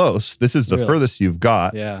very close. This is the Really? furthest you've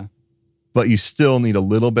got, Yeah. but you still need a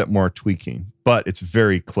little bit more tweaking, but it's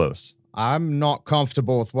very close. I'm not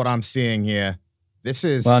comfortable with what I'm seeing here. This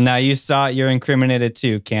is Well, now you saw it. You're incriminated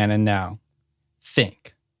too, Cannon. Now,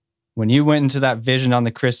 think. When you went into that vision on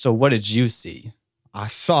the crystal, what did you see? I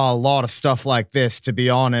saw a lot of stuff like this, to be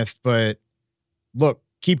honest, but look,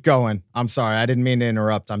 keep going. I'm sorry. I didn't mean to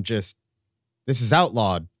interrupt. This is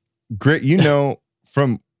outlawed. Grit, you know,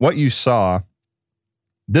 from what you saw,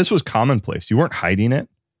 this was commonplace. You weren't hiding it.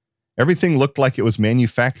 Everything looked like it was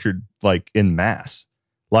manufactured like in mass.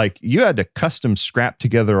 Like you had to custom scrap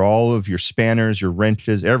together all of your spanners, your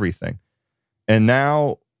wrenches, everything. And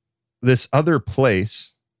now this other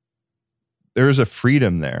place, there is a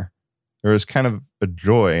freedom there. There is kind of a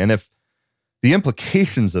joy. And if the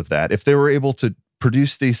implications of that, if they were able to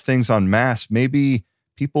produce these things en masse, maybe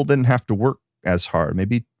people didn't have to work as hard.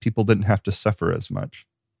 Maybe people didn't have to suffer as much.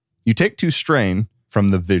 You take 2 strain from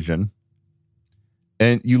the vision,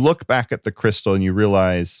 and you look back at the crystal and you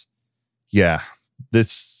realize, yeah,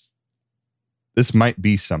 this might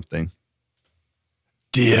be something.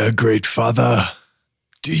 Dear great father,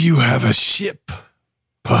 do you have a ship?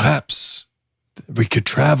 Perhaps that we could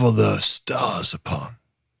travel the stars upon.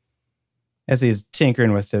 As he's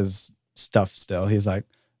tinkering with his stuff still, he's like,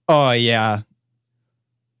 "Oh yeah,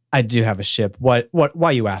 I do have a ship. Why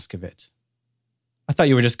you ask of it? I thought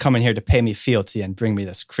you were just coming here to pay me fealty and bring me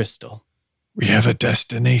this crystal." We have a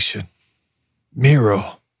destination.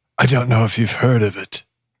 Miro. I don't know if you've heard of it.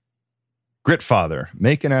 Gritfather,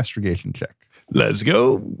 make an astrogation check. Let's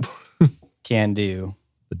go. Can do.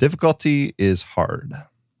 The difficulty is hard.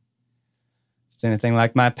 If it's anything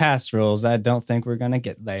like my past rolls, I don't think we're gonna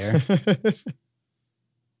get there.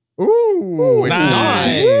 Ooh, it's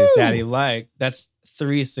nice. nice. Daddy, like that's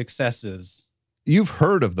 3 successes. You've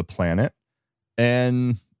heard of the planet,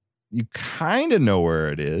 and you kind of know where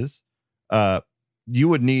it is. You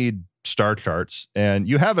would need star charts, and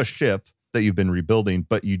you have a ship that you've been rebuilding,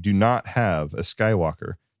 but you do not have a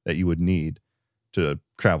Skywalker that you would need to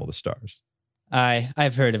travel the stars.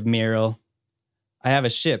 I've heard of Miro. I have a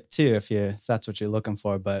ship too, if that's what you're looking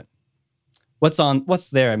for. But what's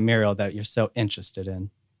there at Miro that you're so interested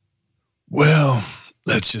in? Well,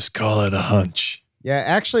 let's just call it a hunch. Yeah,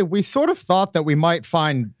 actually, we sort of thought that we might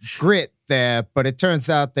find Grit there, but it turns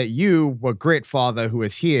out that you were Gritfather who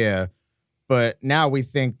is here. But now we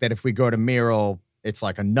think that if we go to Miro, it's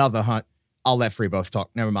like another hunt. I'll let Freebos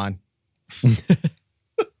talk. Never mind.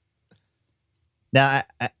 No,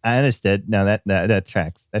 I understood. No, that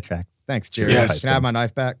tracks. That tracks. Thanks, Jerry. Yes. Can I have my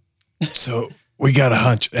knife back? So We got a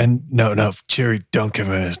hunch. And no, Cherry, don't give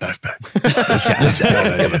him his knife back. That's a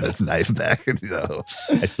bad idea. This knife back. No,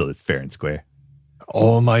 it's fair and square.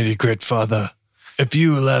 Almighty Grit Father, if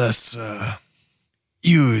you let us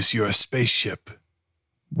use your spaceship,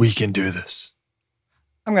 we can do this.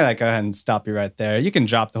 I'm going to go ahead and stop you right there. You can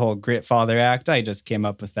drop the whole Grit Father act. I just came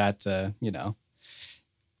up with that to,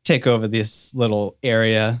 take over this little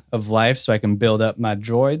area of life so I can build up my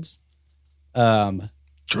droids.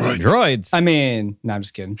 Droids. I mean, no, I'm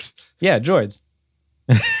just kidding. Yeah, droids.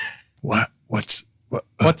 What's a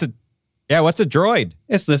droid?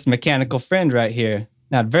 It's this mechanical friend right here.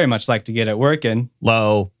 Now, I'd very much like to get it working.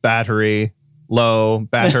 Low battery.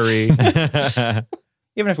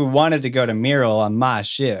 Even if we wanted to go to Miral on my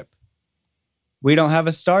ship, we don't have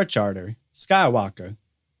a star charter. Skywalker.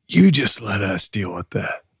 You just let us deal with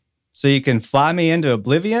that. So you can fly me into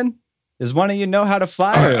oblivion? Does one of you know how to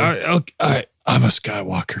fly? All right. I'm a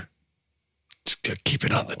Skywalker. Just keep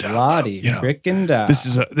it on the down. Bloody frickin' down. This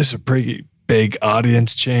is a pretty big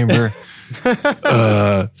audience chamber.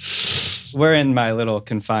 We're in my little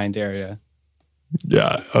confined area.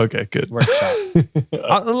 Yeah. Okay. Good. Workshop.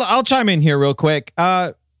 I'll chime in here real quick.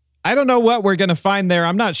 I don't know what we're gonna find there.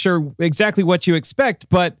 I'm not sure exactly what you expect,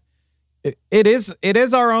 but it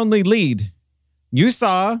is our only lead. You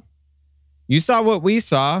saw what we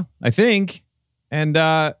saw, I think, and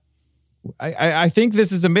I think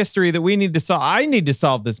this is a mystery that we need to solve. I need to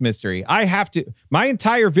solve this mystery. I have to. My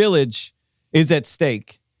entire village is at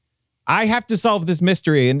stake. I have to solve this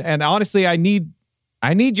mystery, and honestly, I need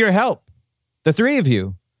your help. The three of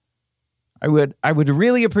you. I would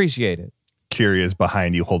really appreciate it. Kiri is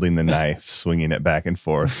behind you holding the knife, swinging it back and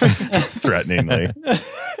forth, threateningly.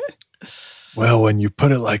 Well, when you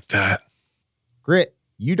put it like that. Grit,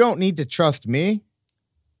 you don't need to trust me.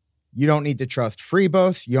 You don't need to trust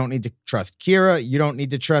Freebos. You don't need to trust Kira. You don't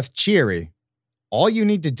need to trust Cheery. All you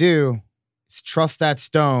need to do is trust that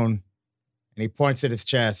stone. And he points at his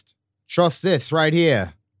chest. Trust this right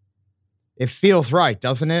here. It feels right,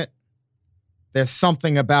 doesn't it? There's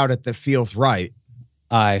something about it that feels right.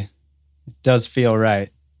 It does feel right.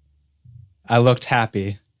 I looked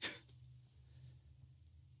happy.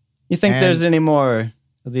 You think there's any more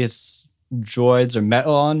of these droids or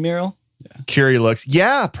metal on Miral? Yeah. Kiri looks,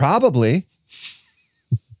 yeah, probably.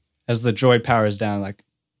 As the droid powers down,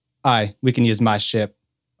 we can use my ship.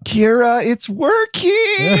 Kira, it's working!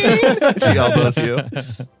 She elbows you.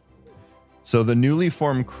 So the newly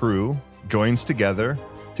formed crew joins together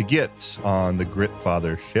to get on the Grit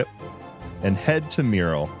Father ship and head to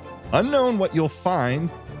Miral. Unknown what you'll find,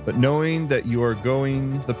 but knowing that you are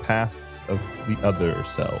going the path of the other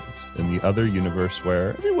selves in the other universe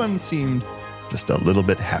where everyone seemed just a little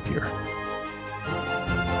bit happier.